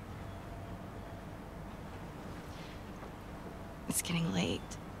 It's getting late.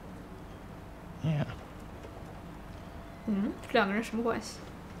 Yeah. 嗯，这两个人什么关系？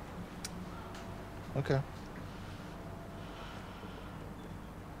 Okay.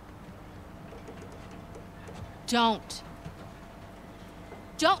 Don't.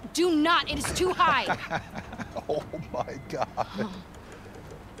 Do not. It is too high. Oh my God.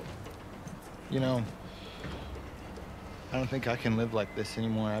 You know, I don't think I can live like this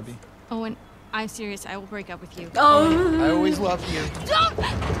anymore, Abby. Owen, I'm serious. I will break up with you. I always loved you. Don't!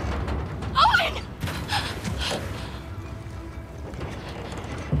 Owen!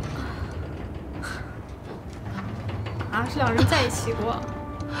 啊，这两个人在一起过。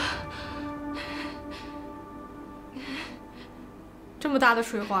这么大的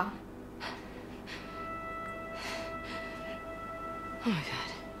水花。 Oh my God.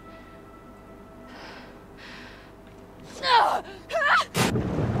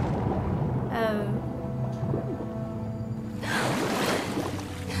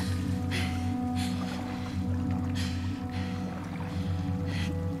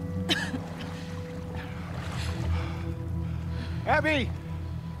 Abby!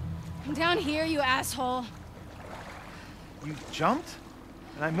 I'm down here, you asshole. You jumped?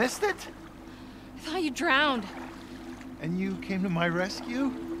 And I missed it? I thought you drowned. And you came to my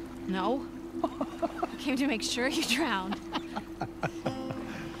rescue? No. I came to make sure you drowned.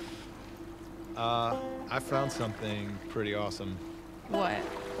 I found something pretty awesome. What?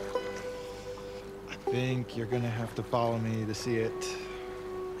 I think you're gonna have to follow me to see it.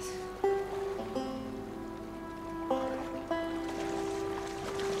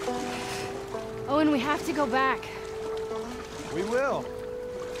 Owen, we have to go back. We will,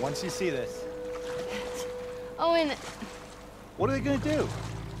 once you see this. Owen, What are they gonna do?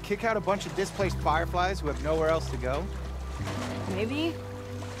 Kick out a bunch of displaced fireflies who have nowhere else to go? maybe?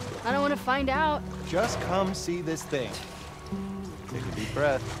 I don't want to find out. Just come see this thing. Take a deep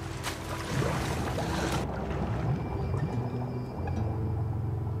breath.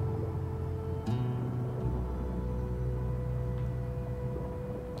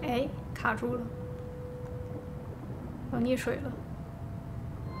哎，卡住了，要溺水了。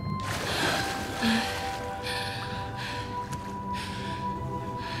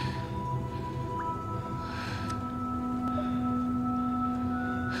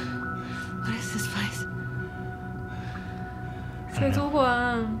 What is this place? 水族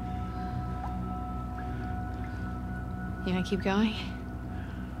馆。 You gonna keep going?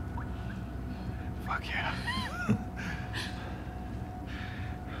 Fuck yeah.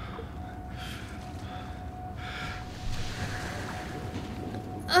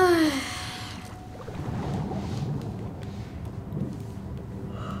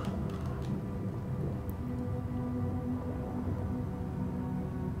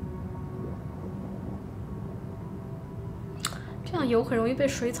 这样游很容易被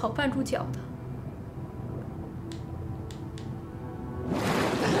水草绊住脚的。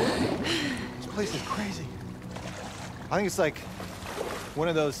This place is crazy. I think it's like one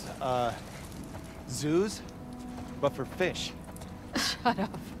of those zoos, but for fish. Shut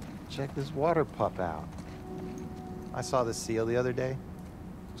up. Check this water pup out. I saw this seal the other day.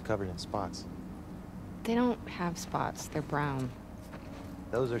 It was covered in spots. They don't have spots. They're brown.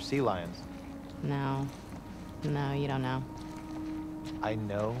 Those are sea lions. No. No, you don't know. I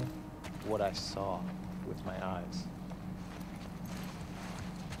know what I saw with my eyes.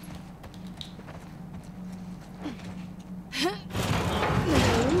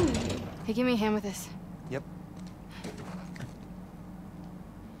 Hey, give me a hand with this. Yep.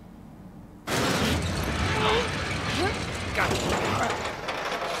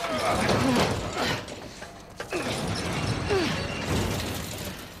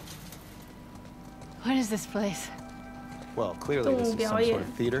 What is this place? Well, clearly this is some sort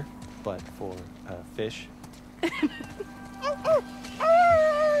of theater, but for fish.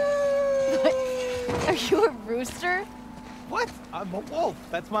 Are you a rooster? What? I'm a wolf.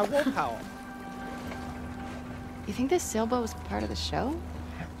 That's my wolf howl. You think this sailboat was part of the show?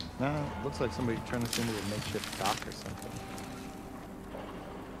 No, it looks like somebody turned this into a makeshift dock or something.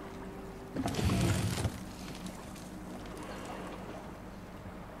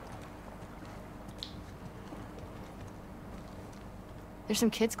 There's some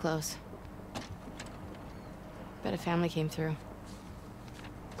kids' clothes. Bet a family came through.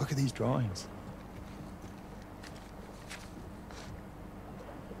 Look at these drawings.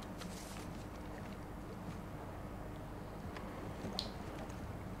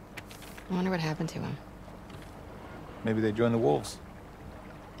 I wonder what happened to him. Maybe they joined the wolves.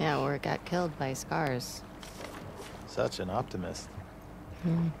 Yeah, or it got killed by scars. Such an optimist.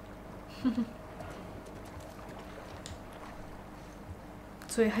 Hmm.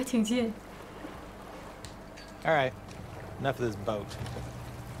 嘴还挺贱。 All right, enough of this boat.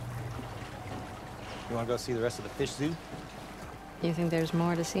 You want to go see the rest of the fish zoo? You think there's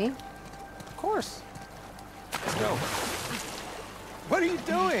more to see? Of course. Let's go. What are you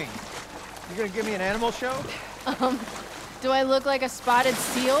doing? You gonna give me an animal show? Do I look like a spotted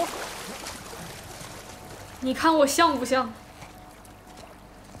seal? 你看我像不像？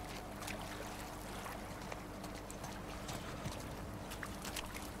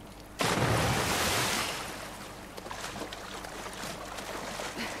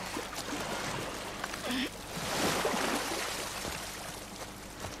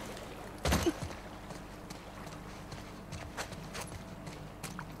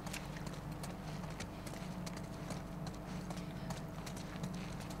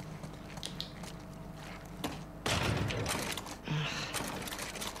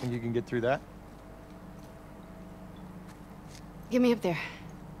 Think you can get through that? Get me up there.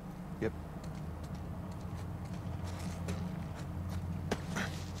 Yep.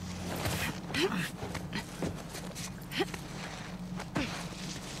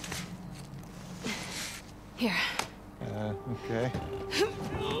 Here. Okay.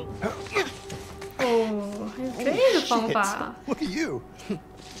 哦，还有这个方法。 Look at you.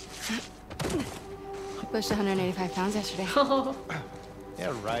 Pushed 185 pounds yesterday.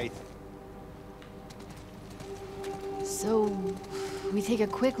 Yeah, right. So, we take a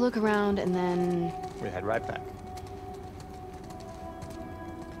quick look around and then... We head right back.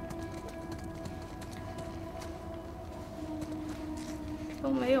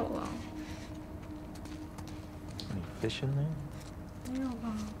都没有了。 Any fish in there? 没有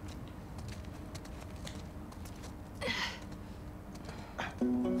吧？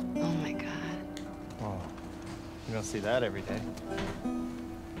 Oh my god. Oh, you don't see that every day.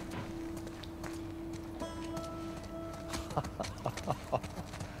 How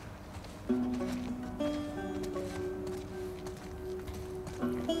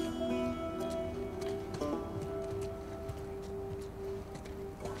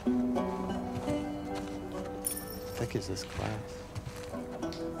thick is this glass?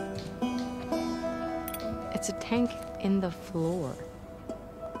 It's a tank in the floor.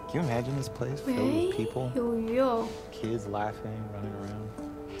 Can you imagine this place filled with people? 有鱼哦， Kids laughing, running around.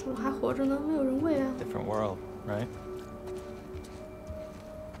 怎么还活着呢？没有人喂啊。 Different world, right?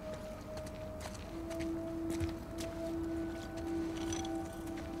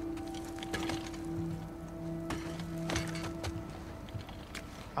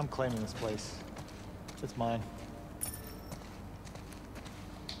 I'm claiming this place. It's mine.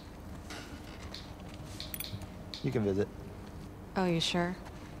 You can visit. Oh, you sure?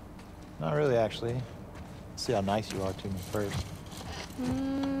 Not really, actually. See how nice you are to me first.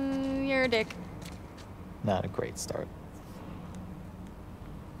 You're a dick. Not a great start.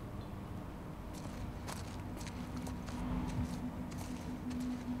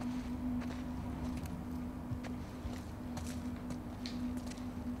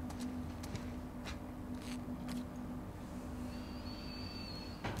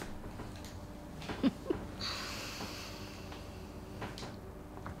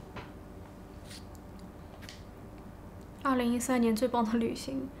 2013年最棒的旅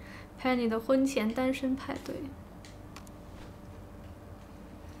行，拍你的婚前单身派对。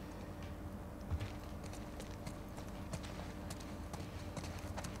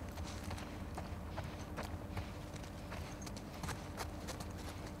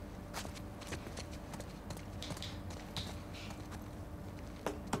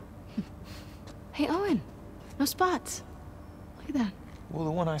Hey, Owen. No spots. Look at that. Well,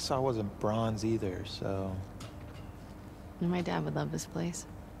 the one I saw wasn't bronze either, so... My dad would love this place.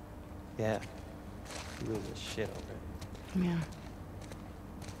 Yeah. He loses his shit over it. Yeah.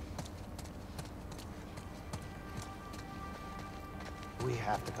 We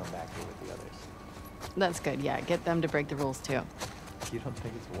have to come back here with the others. That's good, yeah. Get them to break the rules, too. You don't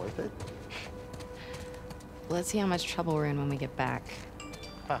think it's worth it? Let's see how much trouble we're in when we get back.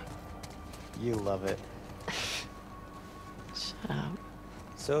 Huh. You love it. Shut up.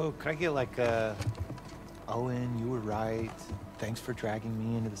 So, could I get like a... Owen, you were right. Thanks for dragging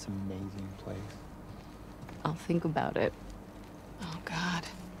me into this amazing place. I'll think about it. Oh, God.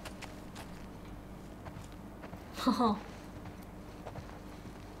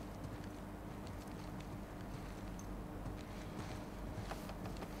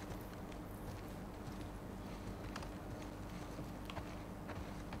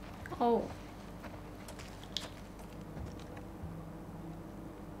 Oh.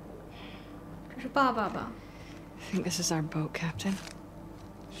这是爸爸吧？ I think this is our boat, Captain.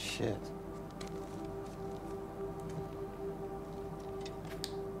 Shit.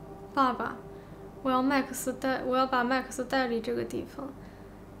 爸爸，我要把麦克斯带离这个地方。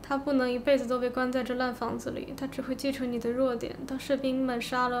他不能一辈子都被关在这烂房子里，他只会继承你的弱点。当士兵们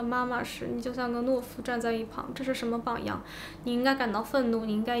杀了妈妈时，你就像个懦夫站在一旁，这是什么榜样？你应该感到愤怒，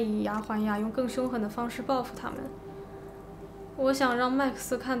你应该以牙还牙，用更凶狠的方式报复他们。我想让麦克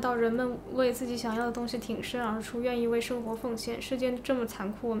斯看到人们为自己想要的东西挺身而出，愿意为生活奉献。世界这么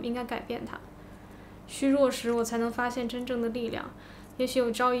残酷，我们应该改变它。虚弱时，我才能发现真正的力量。也许有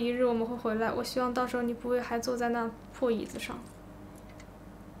朝一日我们会回来，我希望到时候你不会还坐在那破椅子上。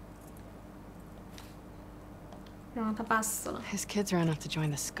然后他爸死了。 His kids are enough to join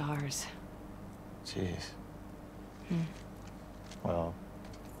the Scars. Jeez. Well,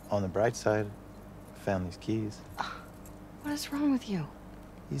 on the bright side, I found these keys. What is wrong with you?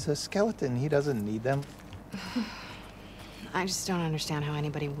 He's a skeleton. He doesn't need them. I just don't understand how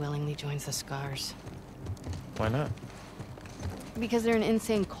anybody willingly joins the Scars. Why not? Because they're an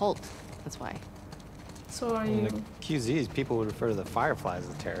insane cult. That's why. So are In you? the QZs, people would refer to the Fireflies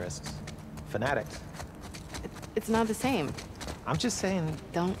as terrorists. Fanatics. It's not the same. I'm just saying...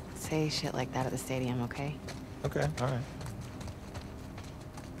 Don't say shit like that at the stadium, okay? Okay, all right.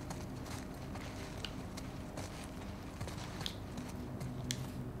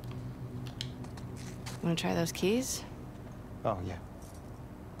 Wanna try those keys? Oh, yeah.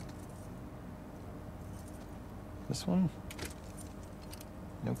 This one?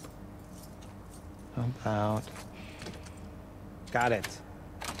 Nope. How about... Got it.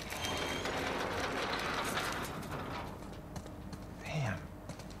 Damn.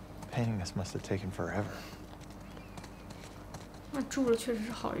 Painting this must have taken forever. 那住了确实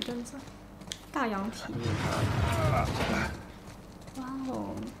是好一阵子。大羊皮。哇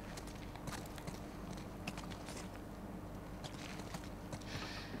哦。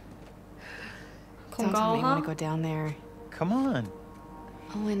 Don't tell me you want to go down there. Come on.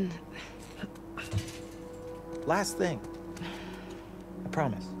 Owen. Last thing. I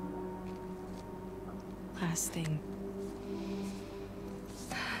promise. Last thing.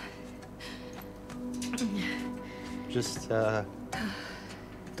 Just,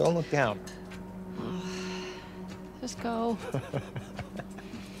 don't look down. Just go.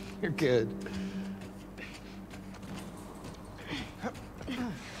 You're good.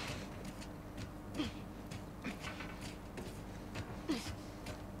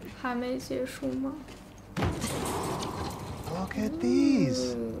 还没结束吗？ Look at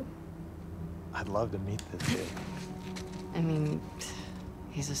these. I'd love to meet this kid. I mean,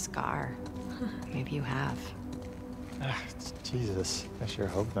 he's a Scar. Maybe you have. Jesus, I sure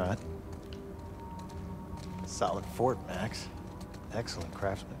hope not. Solid fort, Max. Excellent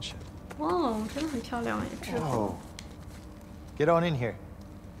craftsmanship. 哇哦，真的很漂亮哎，制服。 Whoa. Get on in here.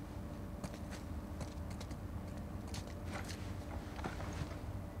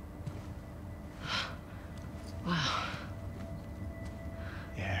 Wow.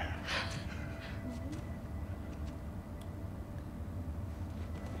 Yeah.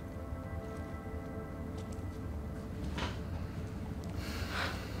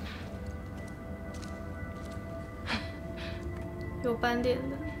 有斑点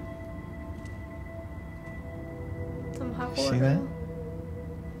的。怎么们还活 See 着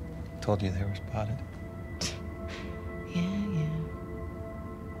that?。Told you they were spotted. Yeah, yeah.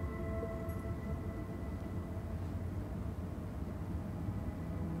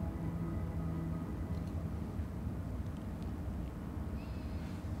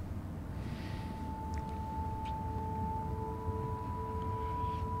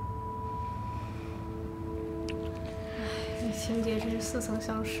唉，这情节真是似曾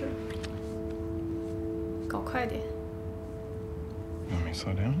相识。搞快点。 You want me to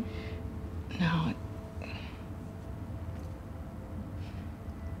slow down? No.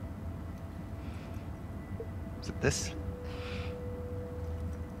 Is it this?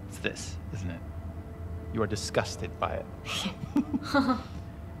 It's this, isn't it? You are disgusted by it. Come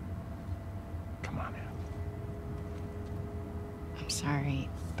on, Ab. I'm sorry.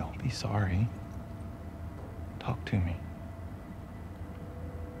 Don't be sorry. Talk to me.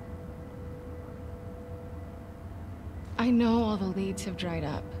 I know all the leads have dried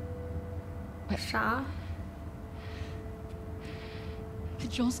up. 啥？ But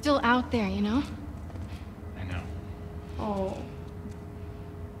Joel's still out there, you know? I know. 哦，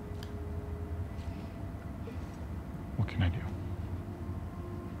 What can I do?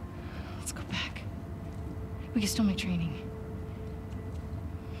 Let's go back. We can still make training.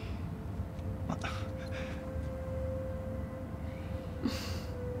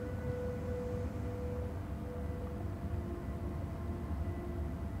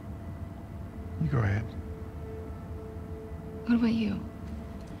 You go ahead. What about you?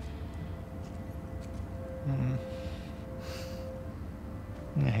 I'm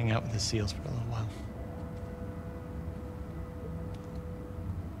gonna hang out with the SEALs for a little while.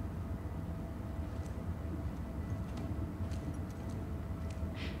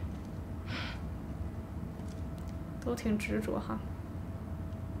都挺执着哈。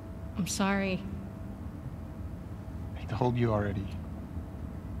 I'm sorry. I told you already.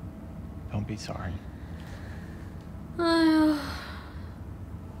 Don't be sorry. 哎呀，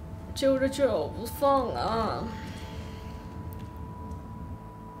揪着脚不放啊！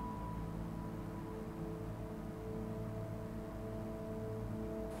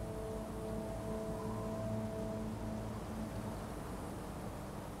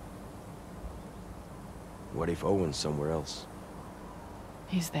 What if Owen's somewhere else?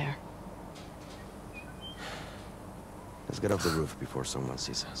 He's there. Let's get off the roof before someone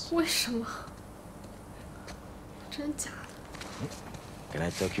sees us. 为什么？真假的？ Can I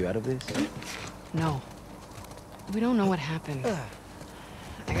talk you out of this? No. We don't know what happened.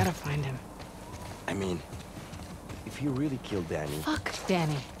 I gotta find him. I mean, if he really killed Danny... Fuck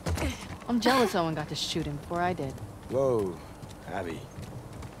Danny. I'm jealous Owen got to shoot him before I did. Whoa, Abby.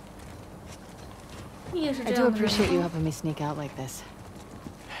 你也是 I 这 do 样的人 appreciate you 吗？ helping me sneak out like this.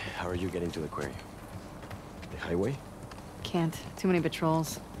 How are you getting to the aquarium? The highway? Can't. Too many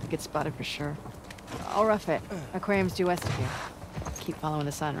patrols. I get spotted for sure. I'll rough it. Aquarium's due west of here. Keep following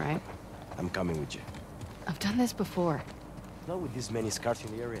the sun, right? I'm coming with you. I've done this before. Not with this many scars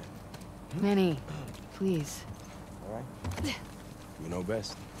in the area. Manny, please. All right? You know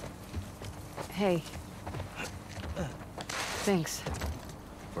best. Hey. Thanks.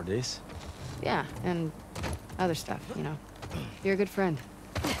 For this? Yeah, and other stuff, you know. You're a good friend.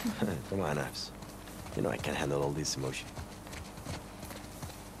 Come on, Abs. You know I can't handle all this emotion.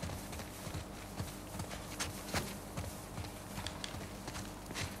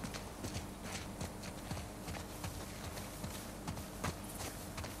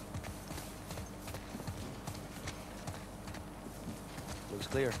 Looks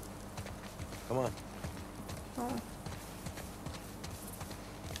clear. Come on. 哦，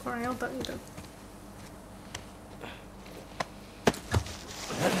果然要等一等。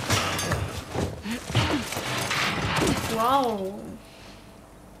哇哦！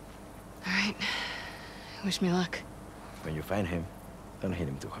 All right. Wish me luck. When you find him, don't hit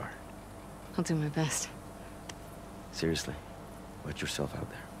him too hard. I'll do my best. Seriously, watch yourself out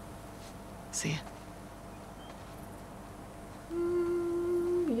there. See ya.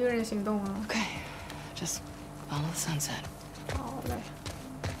 一个人行动啊。 Okay. Just follow the sunset. 好嘞。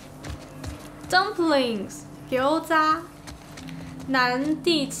Dumplings 油渣，南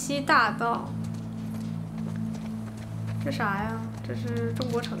第7大道。这啥呀？这是中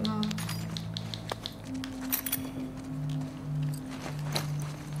国城啊。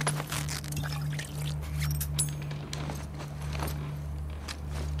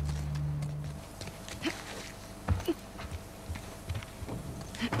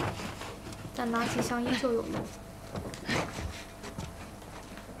但垃圾箱依旧有用。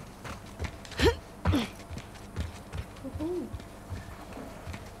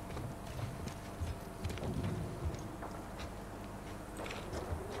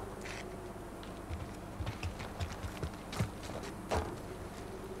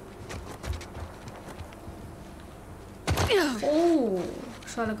哦，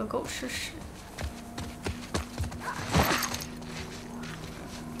摔了个狗吃屎。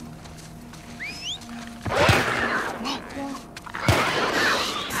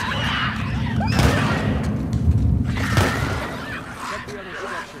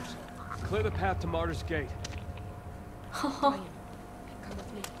 Clear the path to Martyr's Gate. 哈哈。 Come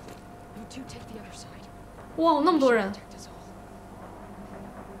with me. You two take the other side. 哇，那么多人。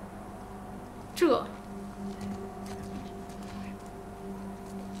这。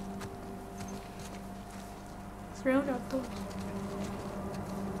人有点多。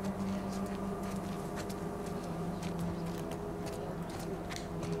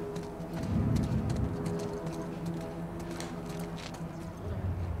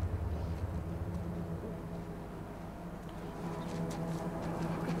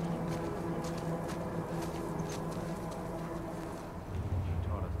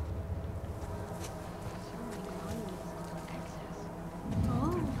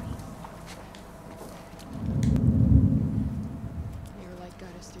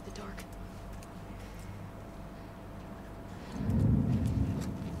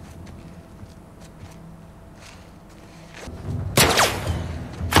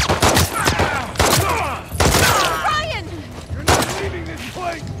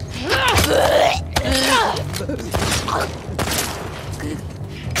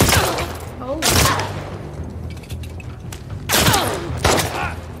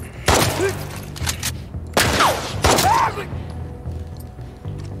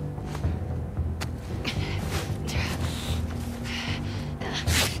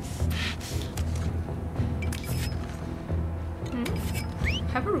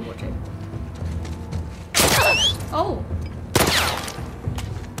 还不如我这个。哦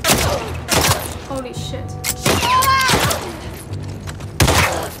 ！Holy shit！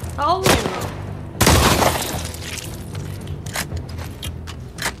 哦！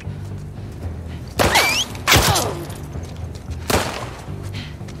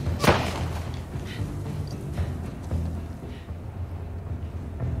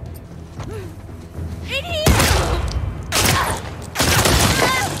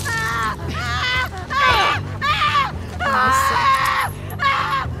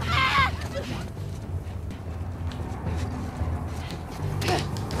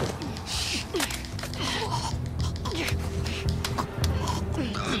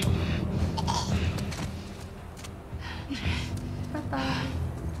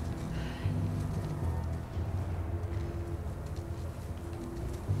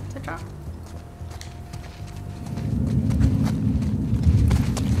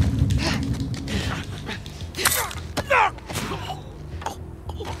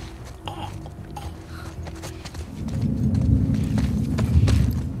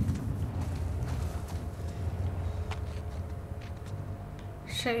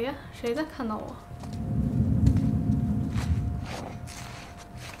谁呀？谁在看到我？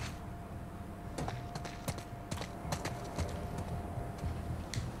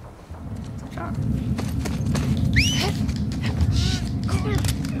在这儿。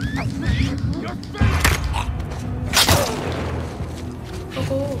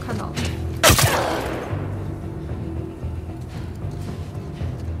哦，看到了。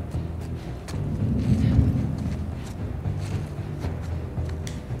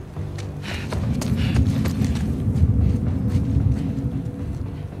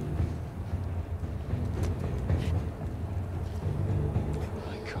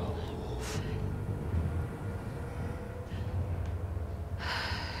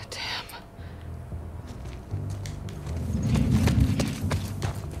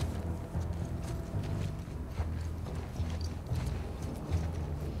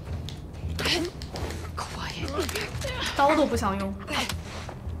 刀都不想用。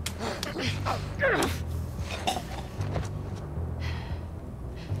I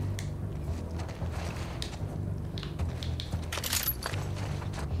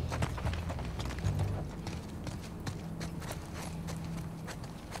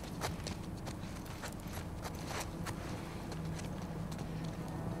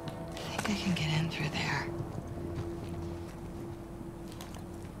think I can get in through there.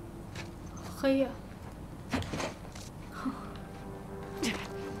 黑呀！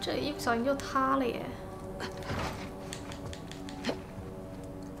这一不小心就塌了耶！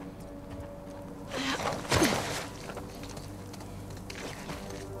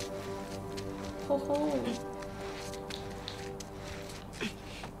吼吼！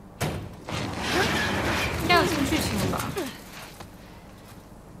应该要进剧情了吧？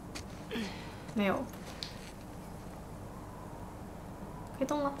没有。可以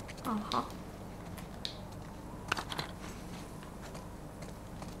动了。啊，好。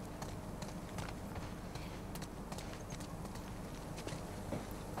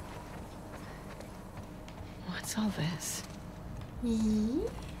What's all this? 咦？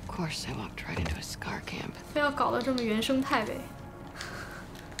 Of course, I walked right into a scar camp. 非要搞得这么原生态呗？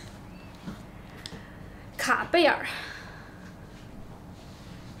卡贝尔。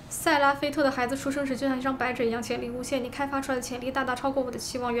塞拉菲特的孩子出生时就像一张白纸一样潜力无限，你开发出来的潜力大大超过我的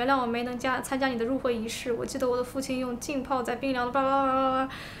期望。原谅我没能参加你的入会仪式。我记得我的父亲用浸泡在冰凉的……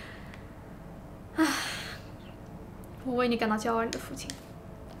唉，我为你感到骄傲，你的父亲。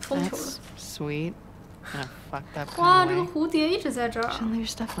疯球了。Sweet. Fucked up. 哇，这个蝴蝶一直在这儿。Shouldn't leave your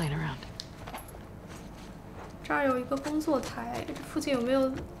stuff laying around. 这儿有一个工作台，这附近有没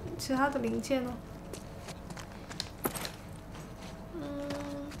有其他的零件呢？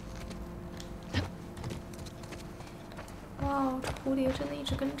哇哦，这蝴蝶真的一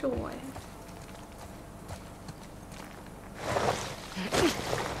直跟着我哎！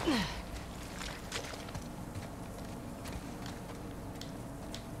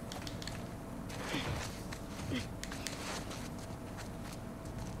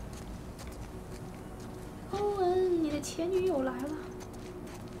欧文，你的前女友来了。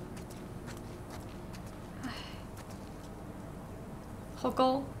哎，好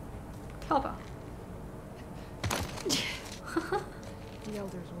高，跳吧。The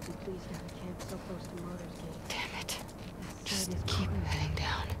elders will be pleased to have a camp so close to Martyr's Gate. Damn it. Just keep heading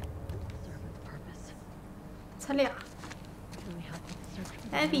down. Serve its purpose. 才俩。Can we help with the search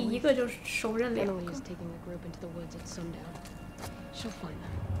for Abby 一个就手刃两 Emily 个 is。taking the group into the woods at sundown. She'll find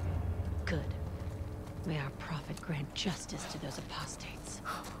them. Good. May our prophet grant justice to those apostates.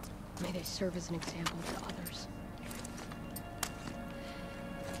 May they serve as an example to others.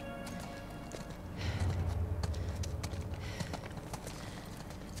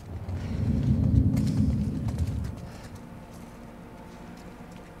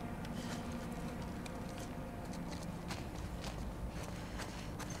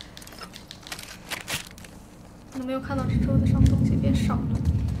可能没有看到这桌子上东西变少了。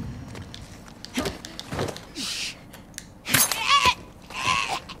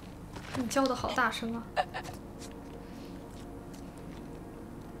你叫的好大声啊！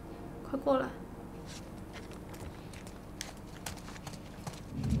快过来！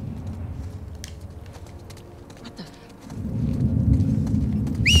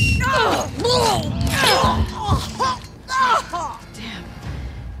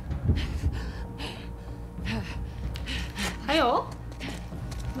还有？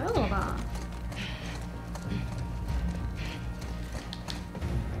没有了吧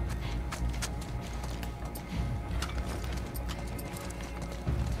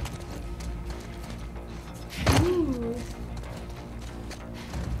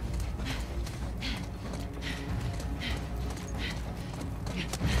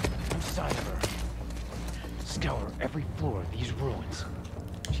？Inside of her. Scour every floor of these ruins.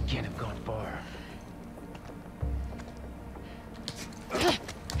 She can't have gone far.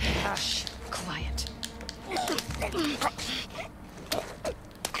 Hush. Quiet.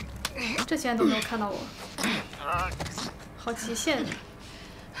 之前都没有看到我，好极限。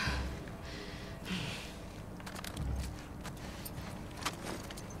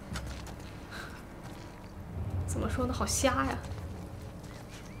怎么说呢？好瞎呀！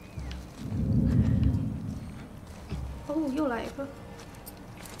哦，又来一个。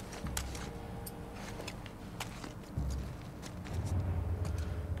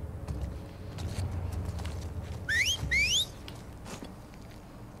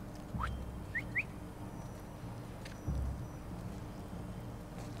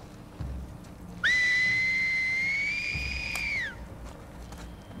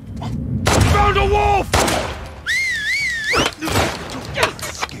Found a wolf!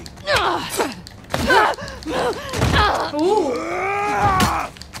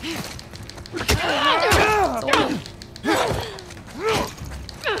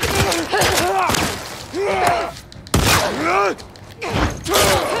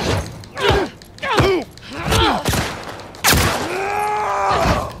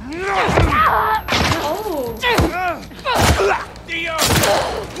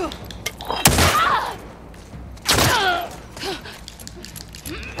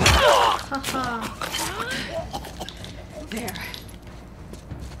 There.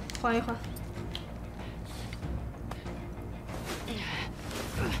 缓一缓。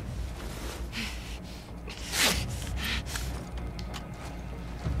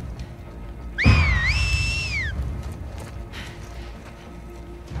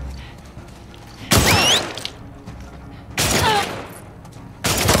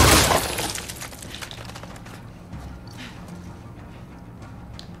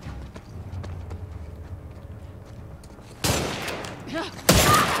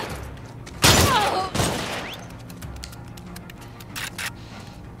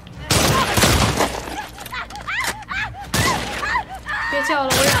别叫了，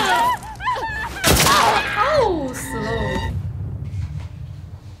我也。哦，死喽！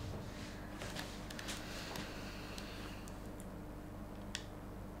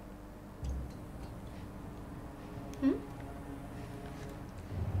嗯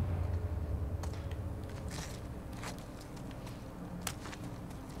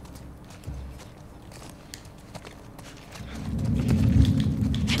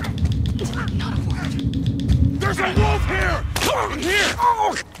？There's a wolf here! Here!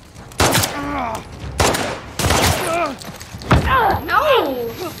 No!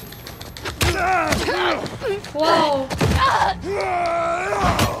 Whoa!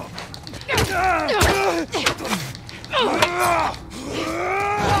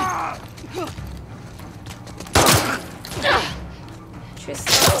 去死！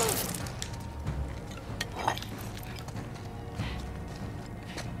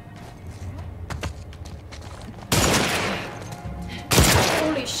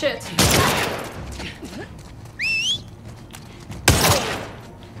 Holy shit!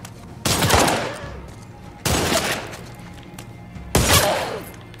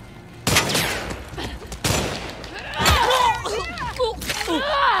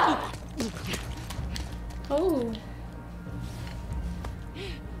 Oh.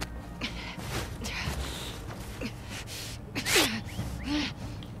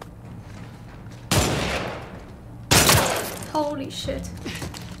 Holy shit.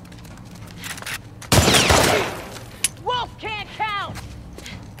 Wolf can't count!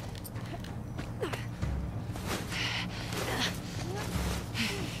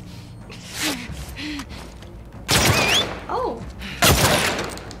 Oh.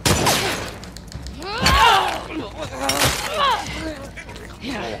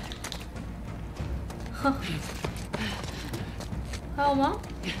 Huh. 还有吗？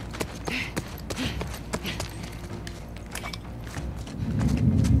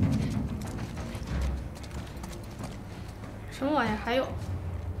什么玩意儿？还有？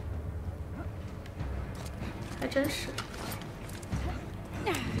还真是。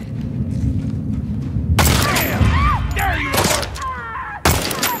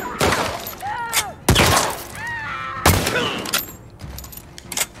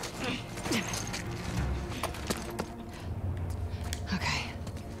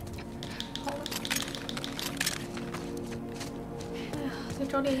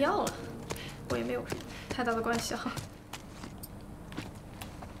找点药了，我也没有太大的关系哈。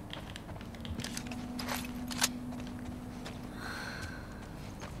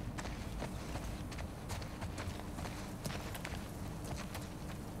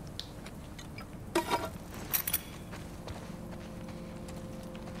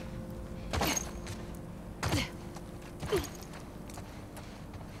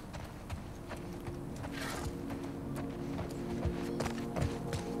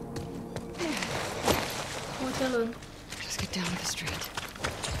Just get down to the street.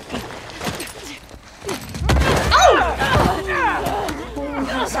 Oh!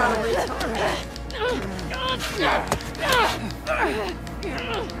 他吓了我一跳。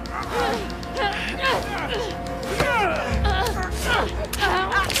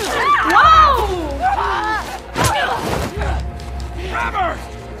哇哦！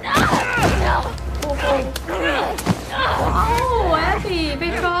哇哦 ，Abby 被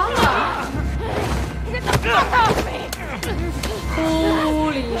抓了。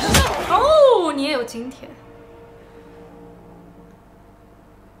 Holy shit！ 哦，你也有今天。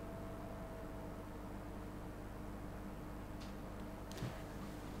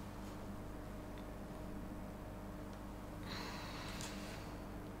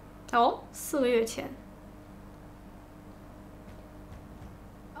哦，4个月前。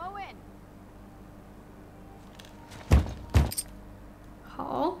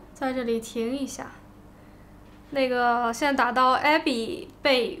好，在这里停一下。 那个现在打到 Abby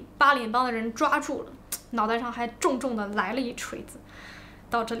被8联邦的人抓住了，脑袋上还重重的来了一锤子，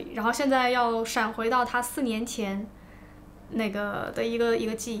到这里，然后现在要闪回到他4年前那个的一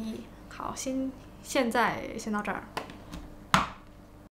个记忆。好，现在先到这儿。